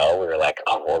so well, we were like,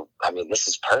 oh, well, I mean, this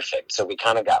is perfect. So we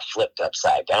kind of got flipped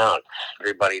upside down.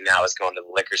 Everybody now is going to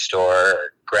the liquor store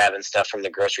or grabbing stuff from the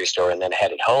grocery store and then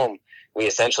headed home. We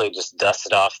essentially just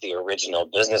dusted off the original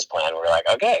business plan. We're like,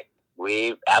 okay,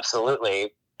 we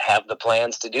absolutely have the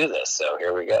plans to do this. So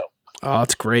here we go. Oh,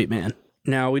 that's great, man.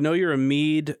 Now, we know you're a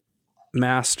mead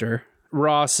master.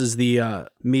 Ross is the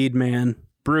mead man,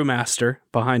 brewmaster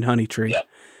behind Honeytree. Yep.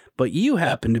 But you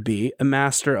happen to be a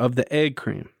master of the egg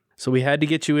cream. So we had to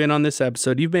get you in on this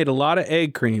episode. You've made a lot of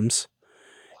egg creams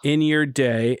in your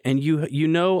day, and you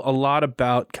know a lot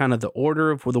about kind of the order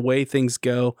of the way things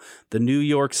go, the New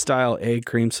York style egg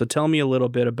cream. So tell me a little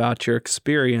bit about your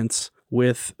experience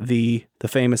with the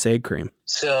famous egg cream.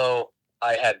 So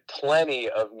I had plenty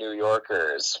of New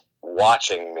Yorkers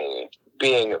watching me,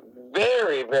 being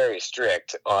very, very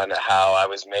strict on how I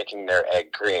was making their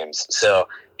egg creams. So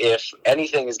if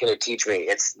anything is going to teach me,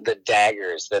 it's the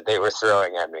daggers that they were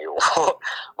throwing at me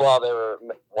while they were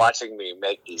watching me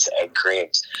make these egg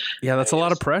creams. Yeah, that's a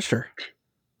lot of pressure.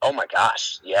 Oh my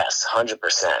gosh, yes, 100%.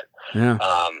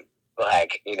 Yeah.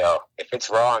 Like, you know, if it's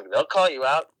wrong, they'll call you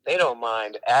out. They don't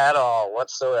mind at all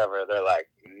whatsoever. They're like,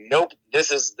 nope,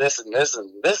 this is this and this and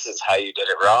this is how you did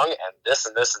it wrong, and this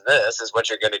and this and this is what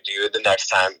you're going to do the next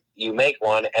time you make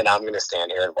one, and I'm going to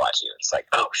stand here and watch you. It's like,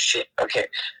 oh shit, okay,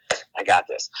 I got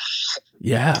this.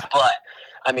 Yeah. But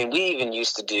I mean, we even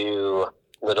used to do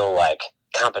little like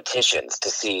competitions to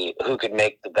see who could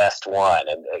make the best one,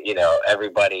 and you know,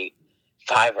 everybody,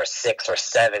 5 or 6 or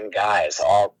 7 guys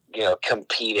all, you know,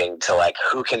 competing to like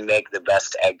who can make the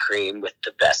best egg cream with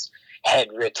the best head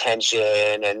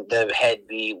retention and the head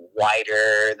be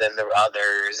wider than the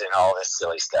others and all this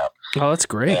silly stuff. Oh, that's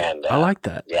great. And, I like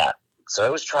that. Yeah. So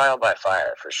it was trial by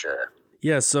fire for sure.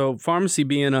 Yeah. So pharmacy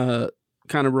being a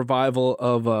kind of revival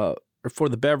of, for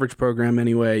the beverage program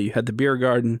anyway, you had the beer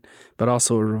garden, but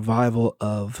also a revival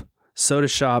of soda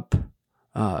shop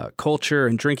culture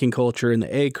and drinking culture, and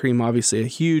the egg cream, obviously a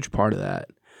huge part of that.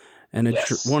 And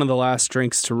it's one of the last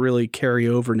drinks to really carry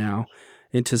over now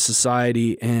into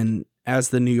society. And as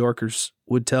the New Yorkers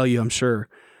would tell you, I'm sure,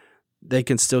 they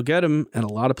can still get them in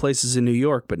a lot of places in New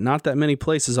York, but not that many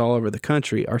places all over the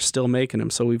country are still making them.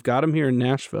 So we've got them here in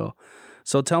Nashville.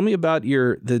 So tell me about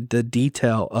the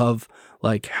detail of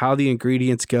like how the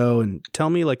ingredients go, and tell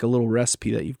me like a little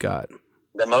recipe that you've got.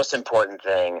 The most important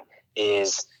thing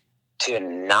is to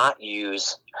not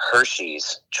use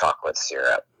Hershey's chocolate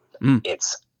syrup.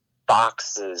 It's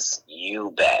Fox's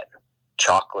You Bet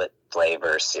chocolate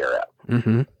flavor syrup.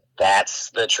 Mm-hmm.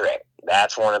 That's the trick.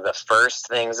 That's one of the first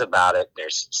things about it.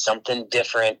 There's something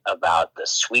different about the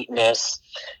sweetness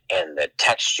and the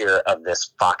texture of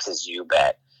this Fox's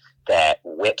You-Bet that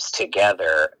whips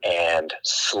together and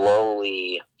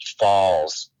slowly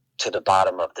falls to the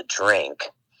bottom of the drink,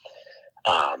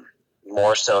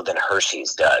 more so than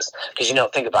Hershey's does. Because, you know,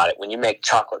 think about it. When you make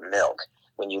chocolate milk,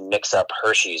 when you mix up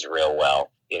Hershey's real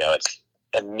well, you know, it's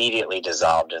immediately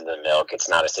dissolved in the milk. It's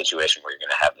not a situation where you're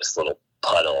going to have this little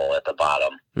puddle at the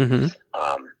bottom. Mm-hmm.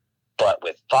 But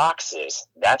with Fox's,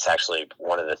 that's actually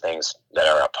one of the things that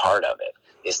are a part of it,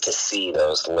 is to see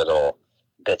those little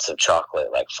bits of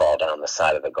chocolate like fall down the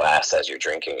side of the glass as you're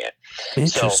drinking it.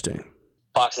 Interesting. So,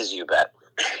 Fox's You-Bet,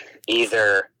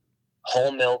 either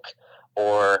whole milk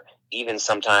or even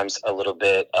sometimes a little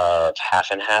bit of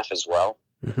half and half as well.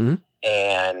 Mm-hmm.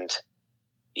 And,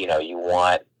 you know, you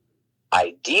want,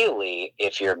 ideally,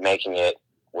 if you're making it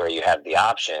where you have the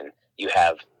option, you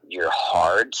have your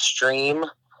hard stream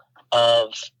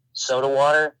of soda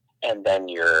water and then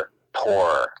your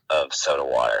pour of soda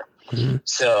water. Mm-hmm.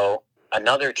 So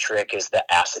another trick is the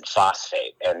acid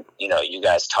phosphate. And, you know, you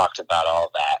guys talked about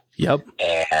all that. Yep.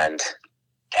 And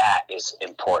that is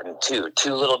important too.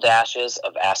 2 little dashes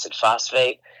of acid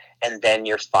phosphate and then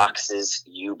your Fox's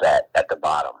You-Bet at the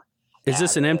bottom. Is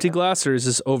this an empty glass or is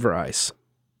this over ice?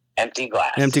 Empty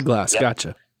glass. Empty glass. Yep.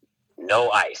 Gotcha.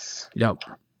 No ice. Yep.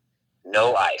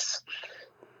 No ice.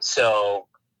 So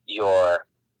your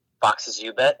Fox's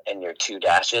You-Bet and your 2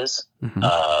 dashes Mm-hmm.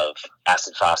 of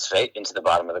acid phosphate into the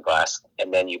bottom of the glass.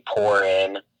 And then you pour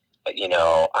in, you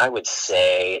know, I would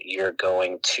say you're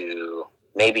going to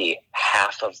maybe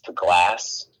half of the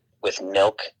glass with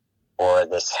milk or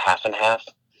this half and half.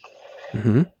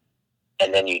 Mm-hmm.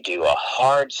 And then you do a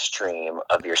hard stream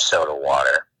of your soda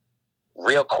water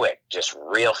real quick, just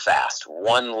real fast,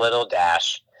 1 little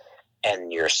dash.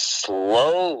 And you're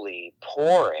slowly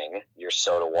pouring your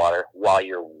soda water while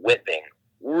you're whipping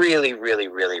really, really,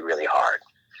 really, really hard.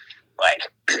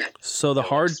 Like, So the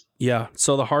hard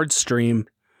stream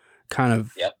kind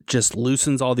of just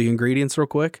loosens all the ingredients real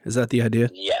quick. Is that the idea?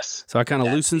 yes. So it kind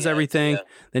of loosens everything. idea.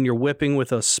 Then you're whipping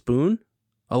with a spoon,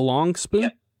 a long spoon.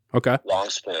 Yep. Okay. Long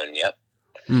spoon, yep.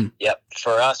 Mm. Yep.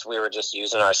 For us, we were just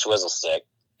using our swizzle stick.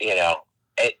 You know,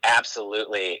 it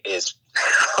absolutely is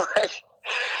like,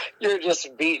 you're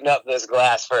just beating up this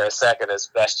glass for a second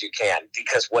as best you can,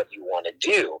 because what you want to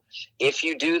do, if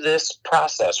you do this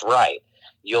process right,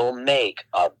 you'll make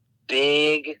a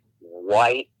big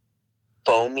white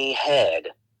foamy head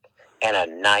and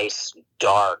a nice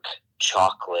dark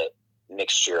chocolate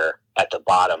mixture at the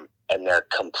bottom, and they're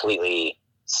completely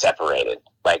separated.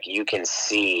 Like, you can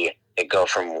see it go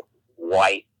from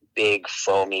white big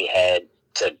foamy head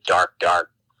to dark,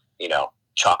 you know,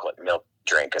 chocolate milk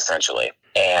drink essentially.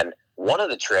 And one of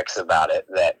the tricks about it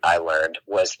that I learned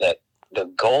was that the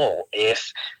goal,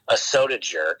 if a soda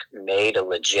jerk made a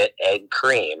legit egg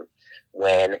cream,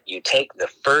 when you take the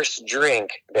first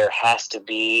drink, there has to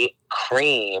be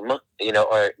cream, you know,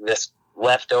 or this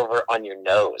left over on your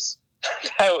nose.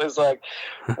 That was like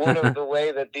one of the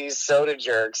way that these soda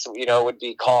jerks, you know, would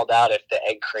be called out if the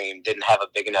egg cream didn't have a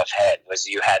big enough head, was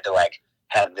you had to like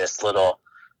have this little,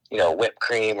 you know, whipped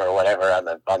cream or whatever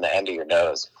on the end of your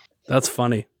nose. That's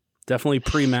funny. Definitely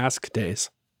pre-mask days.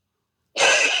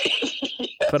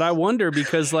 Yes. But I wonder,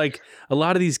 because like a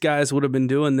lot of these guys would have been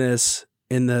doing this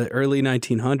in the early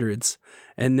 1900s,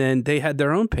 and then they had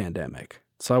their own pandemic.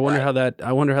 So I wonder how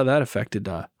that affected.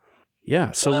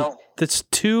 Yeah. So that's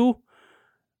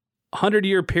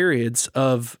 200-year periods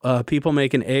of people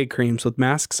making egg creams with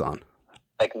masks on.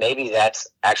 Like, maybe that's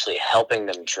actually helping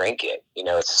them drink it. You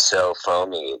know, it's so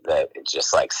foamy that it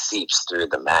just like seeps through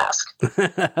the mask.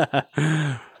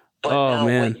 But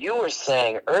man. What you were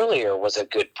saying earlier was a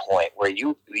good point, where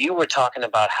you were talking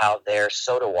about how their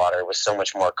soda water was so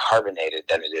much more carbonated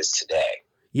than it is today.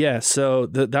 Yeah, so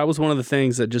that was one of the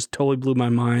things that just totally blew my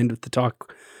mind with the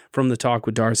talk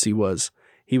with Darcy. Was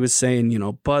he was saying, you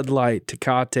know, Bud Light,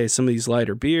 Tecate, some of these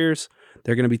lighter beers,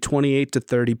 they're going to be 28 to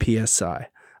 30 psi.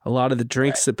 A lot of the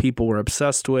drinks that people were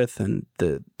obsessed with, and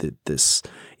this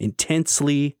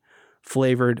intensely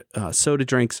flavored soda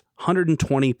drinks,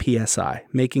 120 psi,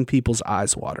 making people's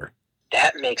eyes water.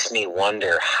 That makes me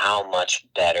wonder how much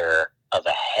better of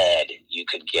a head you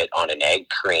could get on an egg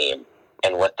cream,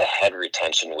 and what the head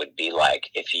retention would be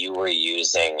like if you were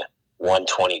using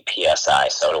 120 psi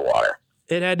soda water.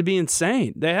 It had to be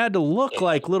insane. They had to look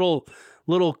like little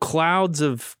clouds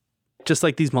of just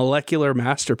like these molecular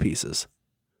masterpieces.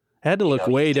 It had to look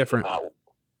way different.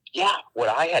 What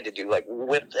I had to do, like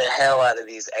whip the hell out of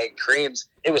these egg creams.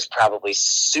 It was probably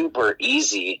super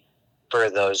easy for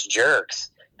those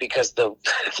jerks, because the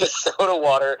the soda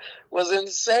water was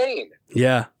insane.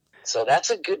 Yeah. So that's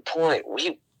a good point.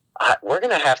 We're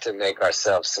gonna have to make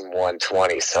ourselves some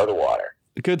 120 soda water.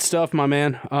 Good stuff, my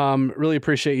man. Really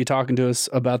appreciate you talking to us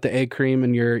about the egg cream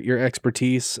and your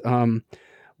expertise.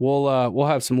 We'll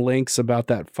have some links about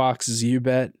that Fox's You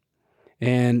Bet.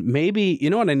 And maybe,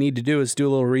 you know what I need to do is do a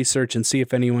little research and see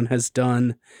if anyone has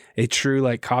done a true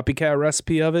like copycat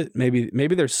recipe of it. Maybe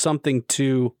there's something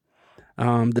to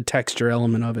the texture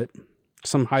element of it,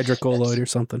 some hydrocolloid or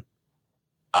something.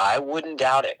 I wouldn't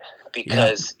doubt it,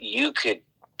 because you could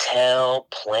tell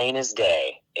plain as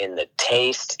day in the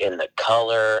taste, in the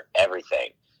color,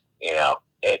 everything. You know,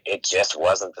 it just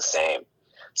wasn't the same.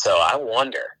 So I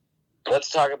wonder.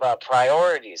 Let's talk about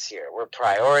priorities here. We're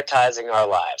prioritizing our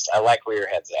lives. I like where your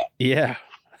head's at. Yeah,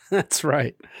 that's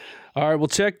right. All right, well,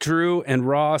 check Drew and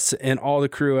Ross and all the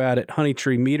crew out at Honey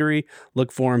Tree Meadery.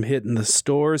 Look for them hitting the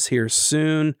stores here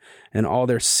soon and all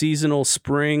their seasonal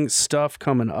spring stuff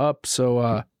coming up.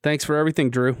 So thanks for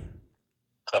everything, Drew.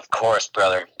 Of course,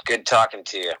 brother. Good talking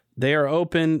to you. They are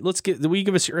open. Will you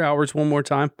give us your hours one more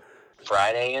time?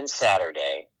 Friday and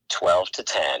Saturday, 12 to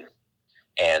 10,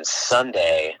 and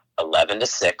Sunday, 11 to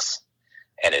 6.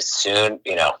 And as soon,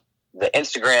 the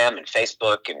Instagram and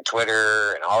Facebook and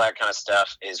Twitter and all that kind of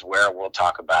stuff is where we'll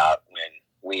talk about when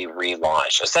we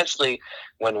relaunch. Essentially,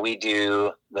 when we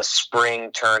do the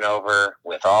spring turnover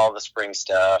with all the spring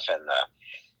stuff and the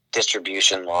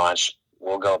distribution launch,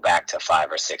 we'll go back to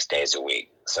 5 or 6 days a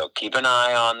week. So keep an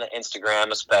eye on the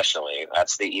Instagram especially.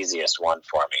 That's the easiest one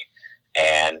for me.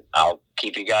 And I'll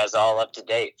keep you guys all up to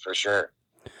date for sure.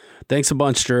 Thanks a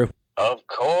bunch, Drew. Of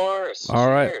course. All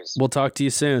right. Cheers. We'll talk to you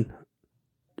soon.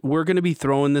 We're going to be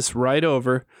throwing this right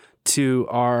over to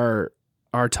our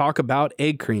talk about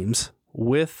egg creams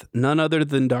with none other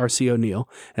than Darcy O'Neill.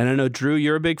 And I know, Drew,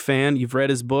 you're a big fan. You've read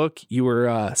his book. You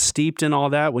were steeped in all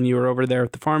that when you were over there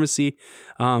at the pharmacy.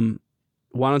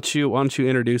 Why don't you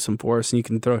introduce him for us, and you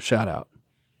can throw a shout out.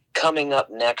 Coming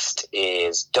up next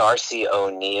is Darcy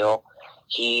O'Neill.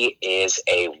 He is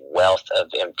a wealth of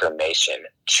information.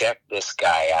 Check this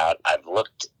guy out. I've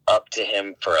looked up to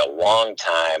him for a long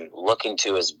time, looking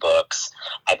to his books.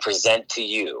 I present to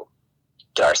you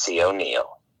Darcy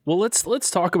O'Neill. Well, let's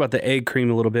talk about the egg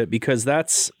cream a little bit, because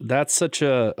that's such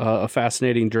a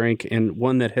fascinating drink, and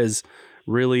one that has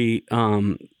really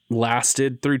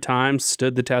lasted through time,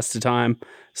 stood the test of time.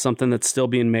 Something that's still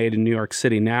being made in New York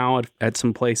City now at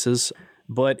some places.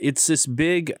 But it's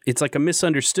like a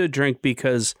misunderstood drink,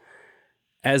 because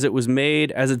as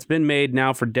it's been made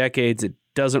now for decades, it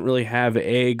doesn't really have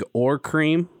egg or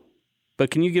cream.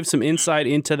 But can you give some insight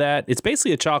into that? It's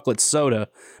basically a chocolate soda,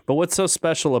 but what's so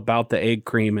special about the egg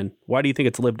cream, and why do you think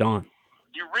it's lived on?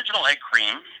 The original egg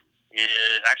cream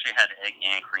actually had egg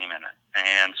and cream in it,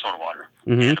 and soda water,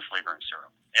 Mm-hmm. and a flavoring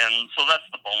syrup. And so that's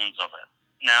the bones of it.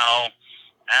 Now,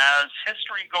 as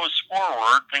history goes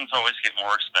forward, things always get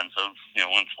more expensive,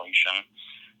 inflation.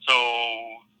 So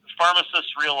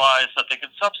pharmacists realized that they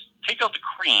could take out the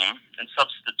cream and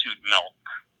substitute milk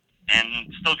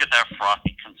and still get that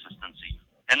frothy consistency.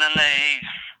 And then they,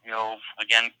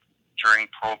 again, during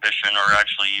Prohibition, or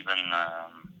actually even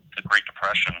the Great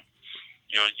Depression,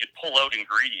 you'd pull out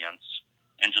ingredients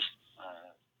and just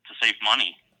to save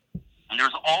money. And there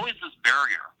was always this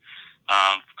barrier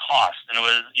of cost. And it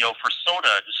was, for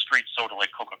soda, just straight soda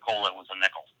like Coca-Cola, was a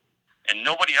nickel. And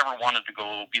nobody ever wanted to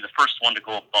be the first one to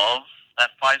go above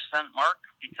that 5-cent mark,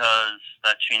 because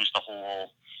that changed the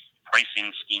whole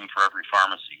pricing scheme for every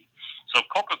pharmacy. So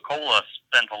Coca-Cola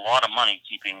spent a lot of money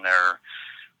keeping their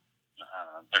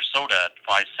soda at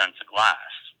 5 cents a glass.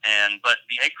 But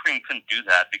the egg cream couldn't do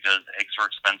that, because eggs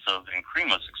were expensive and cream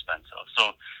was expensive.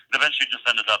 So it eventually just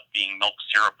ended up being milk,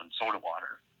 syrup, and soda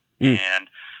water.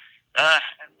 And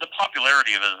the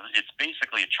popularity of it, it's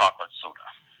basically a chocolate soda.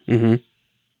 Mm-hmm.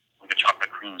 Like a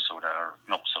chocolate cream soda or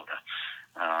milk soda.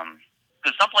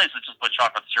 Because some places just put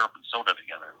chocolate syrup and soda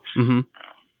together. Mm-hmm.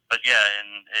 But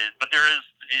it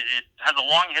has a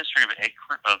long history of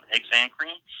eggs and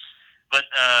cream. But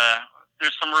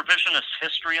there's some revisionist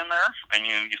history in there, and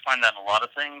you find that in a lot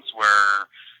of things, where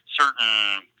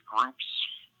certain groups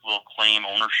will claim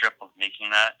ownership of making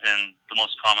that, and the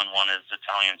most common one is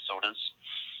Italian sodas.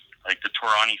 Like the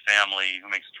Torani family,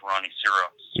 who makes Torani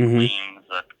syrups, claims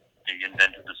that they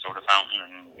invented the soda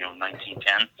fountain in 1910.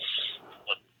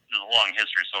 But there's a long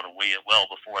history of soda way well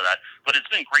before that, but it's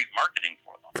been great marketing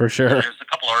for them. For sure. There's a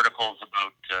couple articles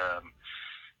about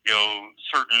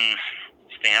certain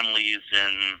families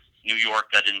in New York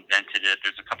that invented it.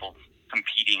 There's a couple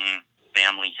competing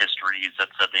family histories that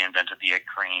said they invented the egg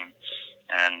cream,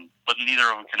 but neither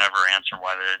of them can ever answer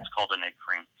why it's called an egg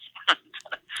cream.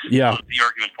 Yeah. So the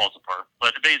argument falls apart.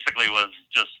 But it basically was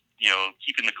just,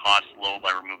 keeping the cost low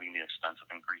by removing the expensive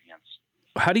ingredients.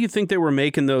 How do you think they were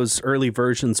making those early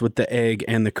versions with the egg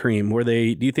and the cream? Do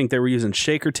you think they were using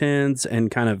shaker tins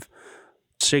and kind of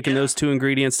shaking those two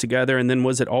ingredients together? And then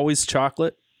was it always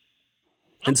chocolate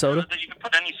and soda? You can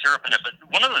put any syrup in it, but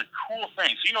one of the cool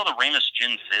things, the Ramus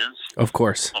Gin Fizz? Of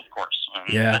course.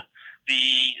 Yeah.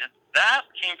 That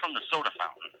came from the soda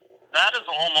fountain. That is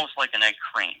almost like an egg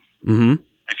cream,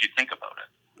 if you think about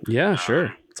it. Yeah,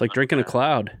 sure. It's like drinking a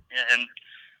cloud. Yeah, and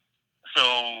so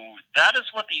that is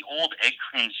what the old egg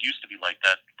creams used to be like,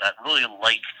 that really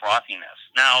light frothiness.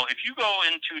 Now, if you go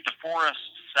into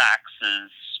DeForest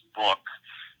Sachs's book,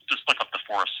 just look up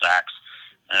DeForest Sachs.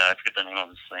 I forget the name of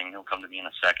this thing. He'll come to me in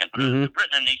a second. But it was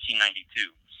written in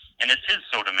 1892, and it's his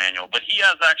soda manual. But he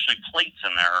has actually plates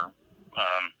in there,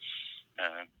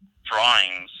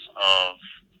 drawings of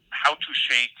how to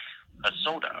shake a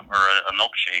soda or a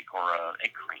milkshake or an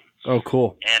egg cream. Oh,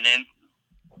 cool. And in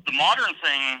the modern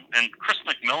thing, and Chris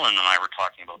McMillan and I were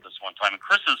talking about this one time, and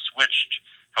Chris has switched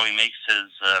how he makes his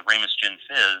Ramus Gin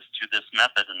Fizz to this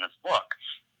method in this book.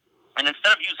 And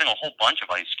instead of using a whole bunch of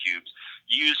ice cubes,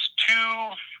 you use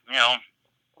two,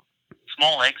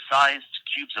 small egg-sized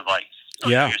cubes of ice. So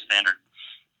your standard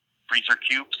freezer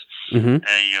cubes,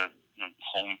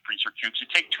 home freezer cubes. You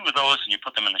take two of those and you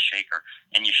put them in the shaker.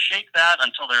 And you shake that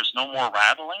until there's no more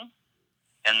rattling.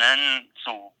 And then,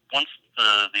 so once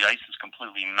the ice is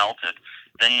completely melted,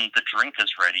 then the drink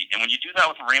is ready. And when you do that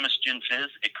with a Ramus Gin Fizz,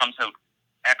 it comes out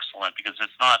excellent because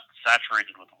it's not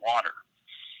saturated with water.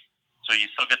 So you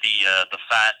still get the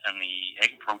fat and the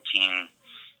egg protein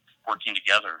working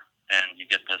together, and you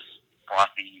get this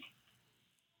frothy,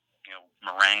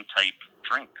 meringue type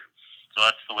drink. So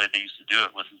that's the way they used to do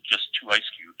it, was just two ice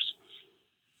cubes,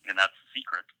 and that's the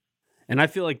secret. And I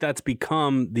feel like that's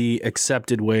become the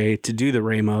accepted way to do the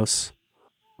Ramos.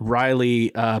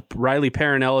 Riley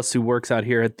Paranellis, who works out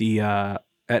here at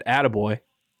at Attaboy,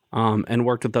 and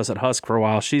worked with us at Husk for a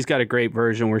while. She's got a great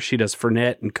version where she does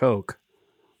Fernet and Coke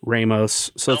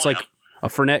Ramos. So it's like a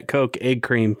Fernet Coke egg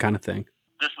cream kind of thing.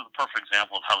 This is a perfect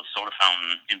example of how the soda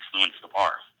fountain influenced the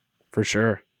bar. For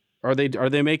sure. Are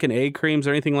they making egg creams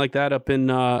or anything like that up in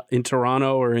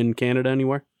Toronto or in Canada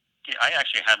anywhere? Yeah, I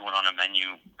actually had one on a menu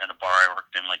at a bar I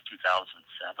worked in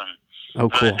 2007. Oh,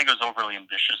 cool. I think it was overly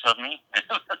ambitious of me.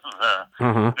 Because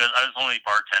I was only a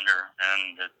bartender,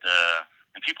 and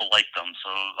people liked them, so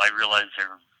I realized they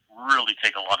really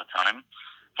take a lot of time.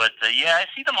 But I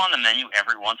see them on the menu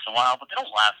every once in a while, but they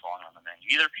don't last long on the menu.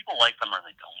 Either people like them or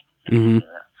they don't.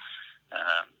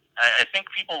 I think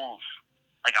people,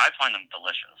 I find them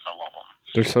delicious. I love them.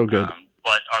 They're so good.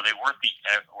 But are they worth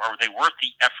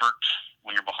the effort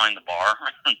when you're behind the bar?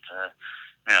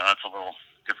 That's a little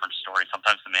different story.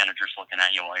 Sometimes the manager's looking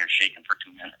at you while you're shaking for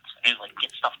 2 minutes. And he's like,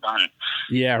 get stuff done.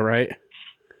 Yeah, right.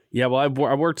 Yeah, well, I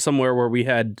worked somewhere where we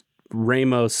had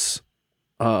Ramos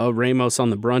on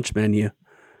the brunch menu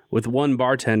with one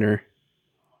bartender,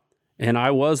 and I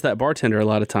was that bartender a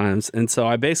lot of times, and so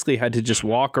I basically had to just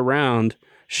walk around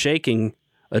shaking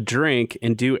a drink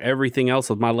and do everything else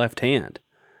with my left hand.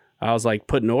 I was like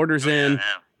putting orders in,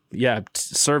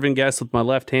 serving guests with my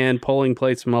left hand, pulling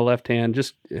plates with my left hand,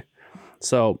 just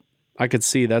so I could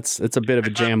see it's a bit of a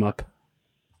jam up.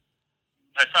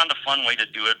 I found a fun way to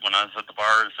do it when I was at the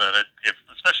bar is that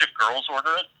especially if girls order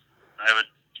it, I would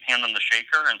hand them the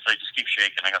shaker and say, just keep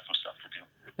shaking, I got some stuff to do.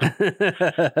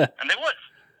 And they would.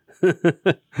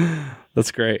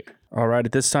 That's great. All right,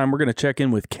 at this time, we're going to check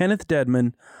in with Kenneth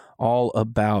Dedman all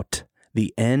about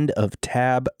the end of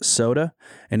Tab Soda,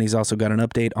 and he's also got an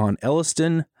update on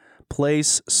Elliston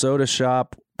Place Soda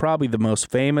Shop, probably the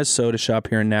most famous soda shop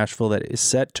here in Nashville that is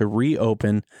set to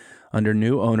reopen under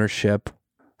new ownership.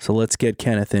 So let's get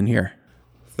Kenneth in here.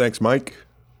 Thanks, Mike.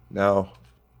 Now,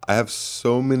 I have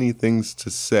so many things to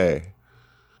say,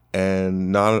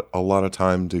 and not a lot of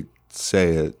time to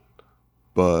say it,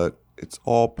 but it's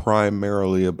all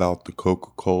primarily about the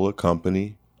Coca-Cola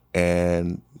Company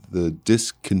and the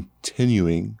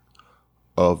discontinuing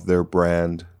of their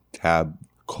brand Tab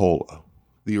Cola.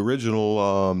 The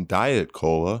original Diet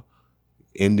Cola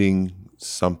ending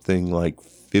something like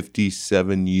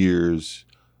 57 years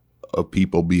of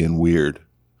people being weird.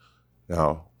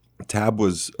 Now, Tab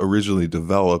was originally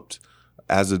developed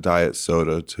as a diet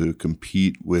soda to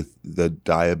compete with the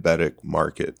diabetic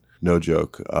market. No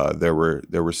joke. There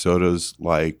were sodas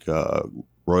like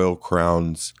Royal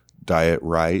Crown's Diet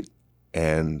Right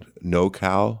and No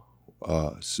Cow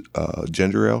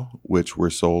ginger ale, which were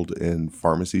sold in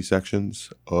pharmacy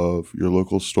sections of your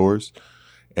local stores.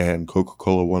 And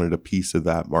Coca-Cola wanted a piece of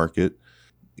that market.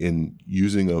 in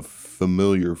using a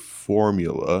familiar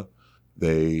formula,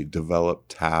 they developed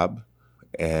Tab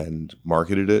and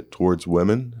marketed it towards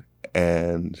women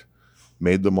and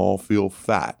made them all feel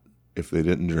fat if they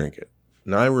didn't drink it.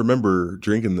 And I remember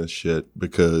drinking this shit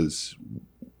because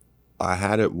I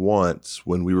had it once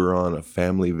when we were on a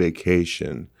family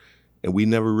vacation, and we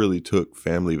never really took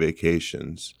family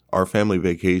vacations. Our family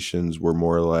vacations were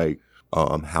more like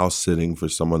house sitting for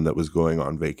someone that was going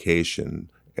on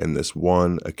vacation. And this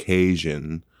one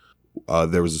occasion,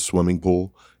 there was a swimming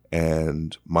pool,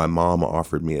 and my mom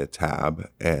offered me a Tab,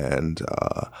 and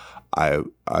I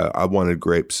wanted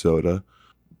grape soda,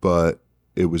 but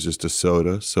it was just a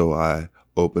soda. So I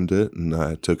opened it and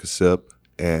I took a sip,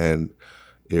 and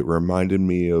it reminded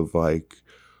me of like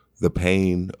the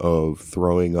pain of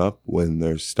throwing up when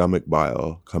there's stomach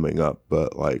bile coming up,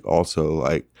 but like also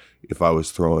like if I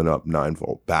was throwing up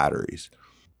 9-volt batteries.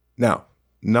 Now,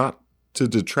 not to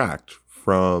detract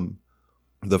from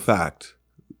the fact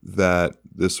that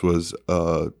this was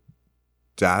a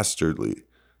dastardly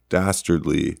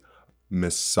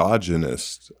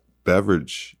misogynist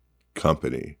beverage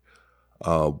company.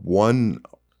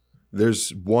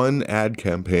 There's one ad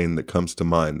campaign that comes to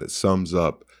mind that sums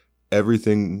up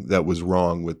everything that was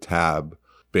wrong with Tab,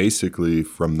 basically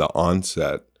from the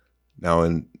onset. Now,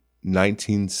 in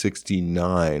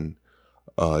 1969,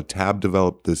 Tab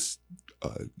developed this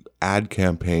ad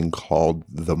campaign called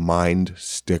the Mind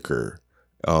Sticker.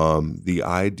 The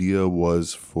idea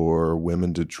was for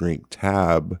women to drink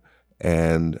Tab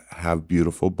and have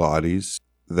beautiful bodies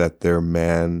that their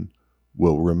man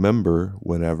will remember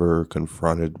whenever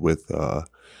confronted with a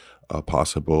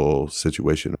possible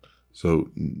situation. So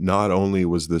not only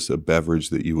was this a beverage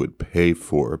that you would pay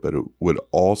for, but it would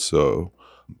also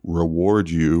reward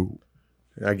you.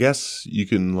 I guess you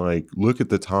can like look at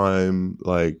the time,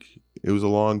 like it was a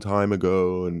long time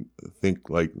ago, and think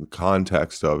like the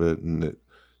context of it, and it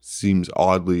seems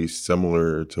oddly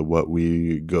similar to what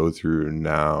we go through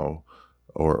now,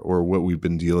 or what we've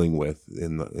been dealing with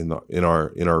in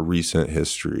our recent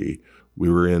history. We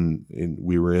were in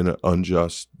an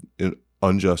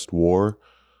unjust war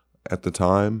at the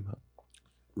time.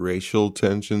 Racial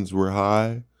tensions were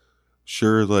high.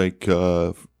 Sure, like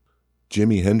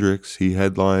Jimi Hendrix, he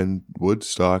headlined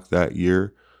Woodstock that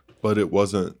year, but it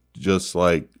wasn't just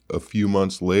like a few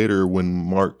months later when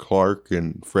Mark Clark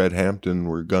and Fred Hampton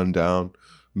were gunned down.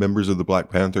 Members of the Black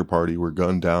Panther Party were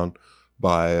gunned down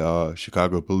by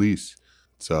Chicago police.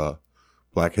 It's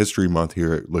Black History Month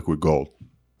here at Liquid Gold.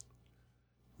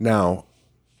 Now,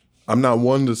 I'm not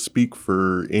one to speak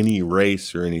for any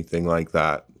race or anything like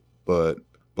that, but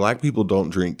Black people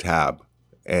don't drink Tab,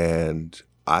 and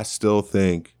I still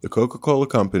think the Coca-Cola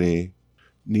Company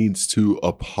needs to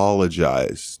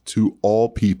apologize to all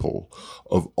people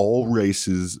of all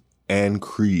races and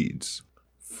creeds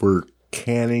for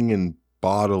canning and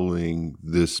bottling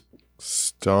this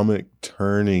stomach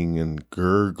turning and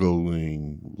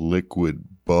gurgling liquid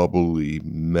bubbly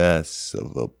mess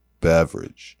of a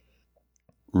beverage.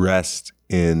 Rest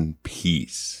in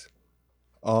peace.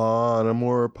 On a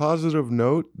more positive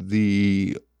note,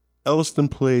 the Elliston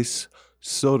Place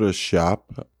Soda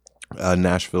Shop, a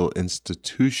Nashville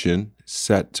institution,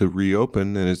 set to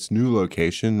reopen in its new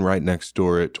location right next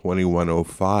door at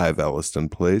 2105 Elliston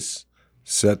Place.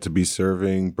 Set to be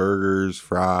serving burgers,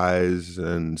 fries,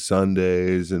 and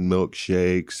sundaes, and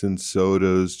milkshakes, and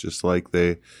sodas, just like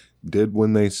they did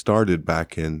when they started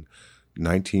back in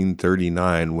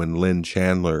 1939, when Lynn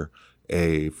Chandler,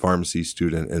 a pharmacy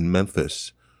student in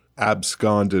Memphis,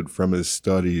 absconded from his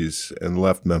studies and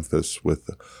left Memphis with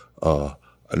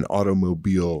an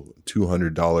automobile,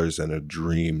 $200, and a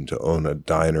dream to own a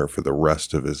diner for the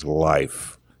rest of his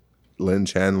life. Lynn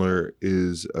Chandler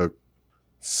is a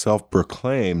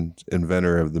self-proclaimed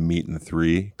inventor of the Meat and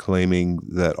Three, claiming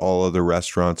that all other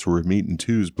restaurants were Meat and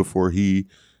Twos before he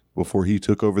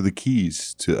took over the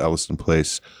keys to Elliston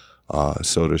Place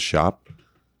Soda Shop.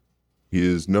 He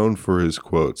is known for his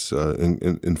quotes.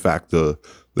 In fact, the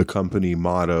company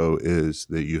motto is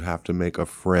that you have to make a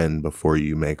friend before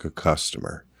you make a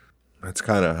customer. That's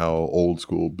kind of how old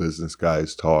school business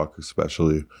guys talk,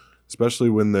 especially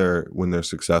when they're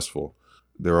successful.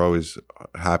 They're always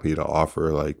happy to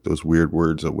offer like those weird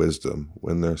words of wisdom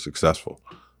when they're successful.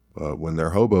 But when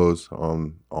they're hobos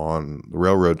on the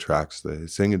railroad tracks, they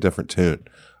sing a different tune.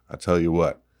 I tell you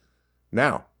what.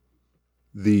 Now,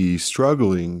 the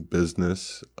struggling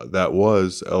business that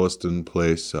was Elliston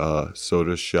Place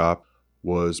Soda Shop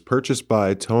was purchased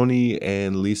by Tony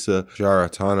and Lisa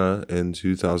Jaratana in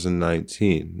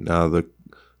 2019. Now, the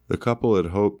couple had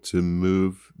hoped to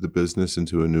move the business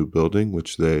into a new building,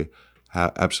 which they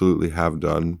absolutely have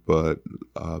done, but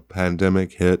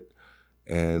pandemic hit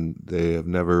and they have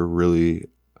never really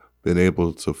been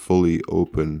able to fully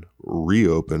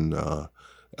reopen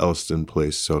Elliston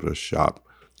Place Soda Shop.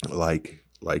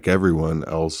 Like everyone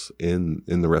else in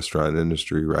the restaurant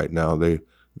industry right now, they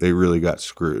really got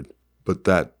screwed. But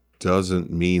that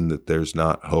doesn't mean that there's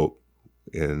not hope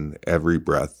in every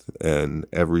breath and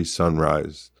every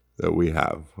sunrise that we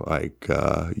have. Like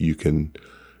you can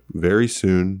very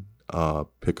soon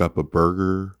pick up a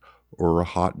burger or a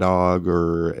hot dog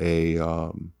or a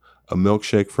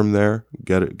milkshake from there,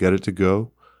 get it to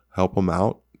go, help them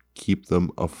out, keep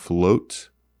them afloat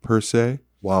per se,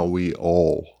 while we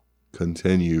all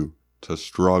continue to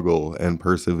struggle and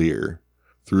persevere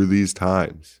through these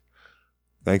times.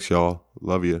 Thanks, y'all.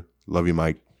 Love you,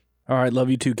 Mike. All right, love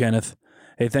you too, Kenneth.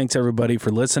 Hey, thanks everybody for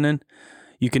listening.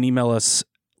 You can email us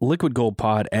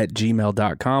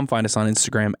liquidgoldpod@gmail.com. Find us on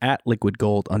Instagram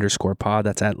 @liquidgold_pod.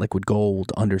 That's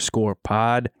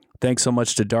 @liquidgold_pod. Thanks so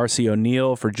much to Darcy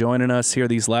O'Neill for joining us here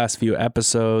these last few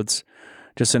episodes.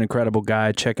 Just an incredible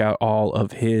guy. Check out all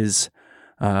of his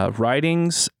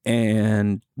writings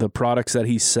and the products that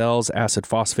he sells, acid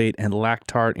phosphate and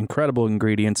lactart, incredible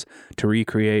ingredients to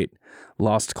recreate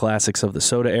lost classics of the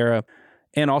soda era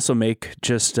and also make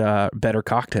just better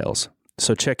cocktails.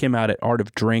 So check him out at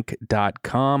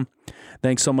artofdrink.com.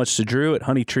 Thanks so much to Drew at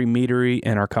Honey Tree Meadery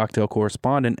and our cocktail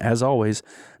correspondent, as always,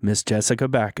 Miss Jessica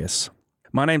Backus.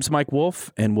 My name's Mike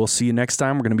Wolf, and we'll see you next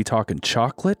time. We're going to be talking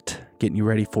chocolate, getting you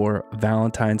ready for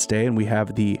Valentine's Day, and we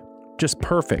have the just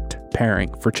perfect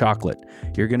pairing for chocolate.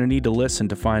 You're going to need to listen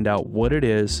to find out what it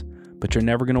is, but you're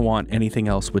never going to want anything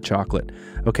else with chocolate.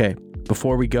 Okay,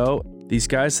 before we go, these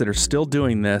guys that are still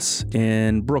doing this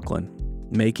in Brooklyn,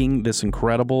 making this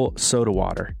incredible soda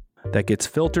water that gets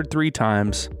filtered 3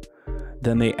 times,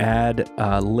 then they add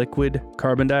liquid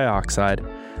carbon dioxide.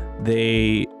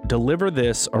 They deliver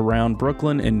this around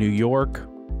Brooklyn and New York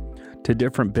to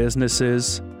different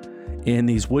businesses in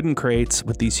these wooden crates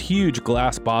with these huge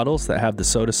glass bottles that have the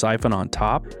soda siphon on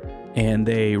top. And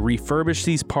they refurbish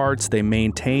these parts, they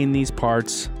maintain these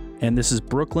parts. And this is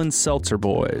Brooklyn Seltzer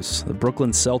Boys, the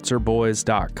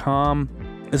brooklynseltzerboys.com.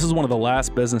 This is one of the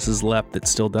last businesses left that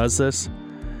still does this.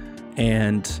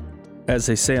 And as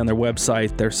they say on their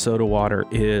website, their soda water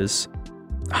is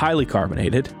highly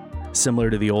carbonated, similar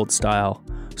to the old style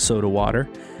soda water.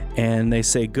 And they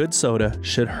say good soda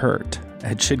should hurt.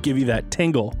 It should give you that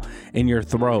tingle in your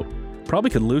throat. Probably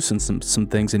could loosen some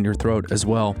things in your throat as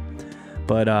well.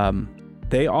 But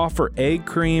they offer egg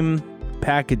cream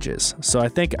packages. So I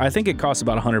think it costs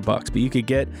about $100, but you could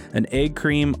get an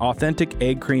authentic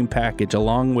egg cream package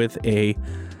along with a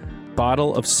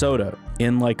bottle of soda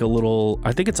in like a little,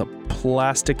 I think it's a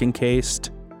plastic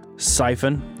encased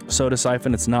siphon, soda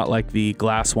siphon. It's not like the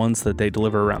glass ones that they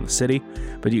deliver around the city,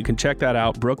 but you can check that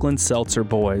out. Brooklyn Seltzer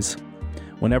Boys.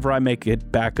 Whenever I make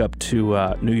it back up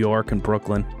to New York and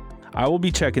Brooklyn, I will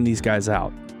be checking these guys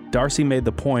out. Darcy made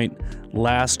the point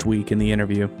last week in the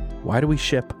interview. Why do we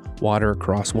ship water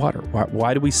across water?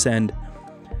 Why do we send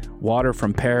water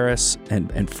from Paris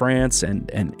and France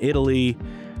and Italy?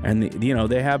 And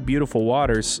they have beautiful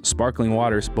waters, sparkling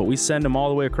waters, but we send them all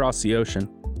the way across the ocean.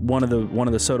 One of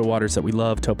the soda waters that we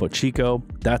love, Topo Chico,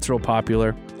 that's real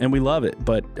popular, and we love it.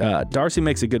 But Darcy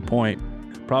makes a good point.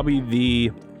 Probably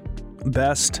the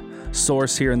best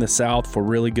source here in the South for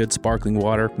really good sparkling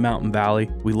water, Mountain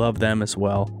Valley. We love them as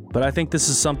well. But I think this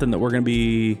is something that we're going to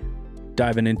be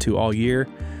diving into all year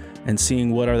and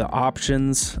seeing what are the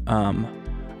options.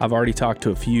 I've already talked to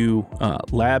a few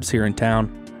labs here in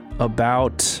town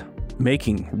about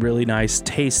making really nice,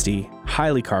 tasty,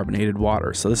 highly carbonated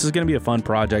water. So this is going to be a fun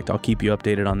project. I'll keep you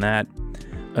updated on that.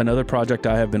 Another project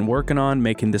I have been working on,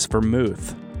 making this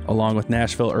vermouth along with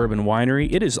Nashville Urban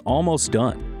Winery. It is almost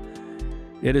done.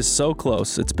 It is so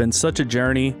close. It's been such a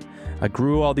journey. I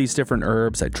grew all these different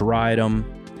herbs. I dried them.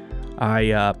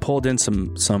 I pulled in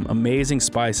some amazing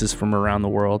spices from around the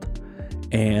world,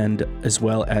 and as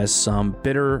well as some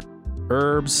bitter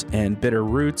herbs and bitter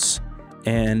roots.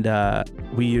 And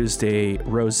we used a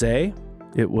rosé.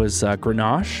 It was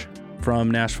Grenache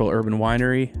from Nashville Urban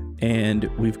Winery, and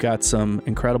we've got some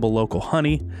incredible local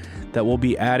honey that we'll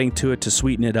be adding to it to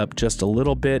sweeten it up just a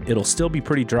little bit. It'll still be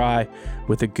pretty dry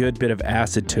with a good bit of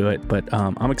acid to it, but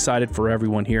I'm excited for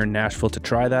everyone here in Nashville to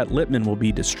try that. Lippman will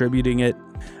be distributing it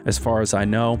as far as I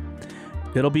know.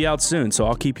 It'll be out soon, so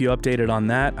I'll keep you updated on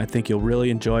that. I think you'll really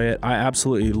enjoy it. I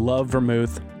absolutely love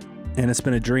vermouth, and it's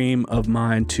been a dream of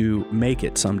mine to make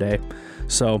it someday.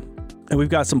 So, and we've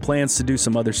got some plans to do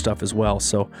some other stuff as well,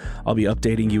 so I'll be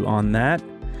updating you on that.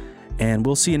 And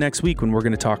we'll see you next week when we're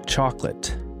going to talk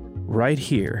chocolate right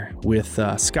here with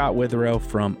Scott Witherow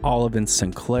from Olive and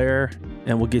Sinclair,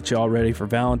 and we'll get you all ready for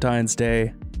Valentine's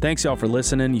Day. Thanks, y'all, for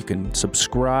listening. You can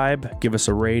subscribe, give us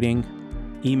a rating,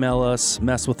 email us,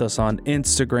 mess with us on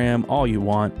Instagram, all you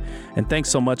want. And thanks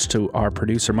so much to our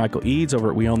producer, Michael Eads, over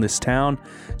at We Own This Town,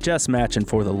 Jess Matchin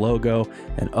for the logo,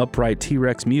 and Upright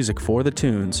T-Rex Music for the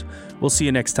tunes. We'll see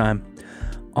you next time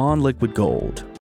on Liquid Gold.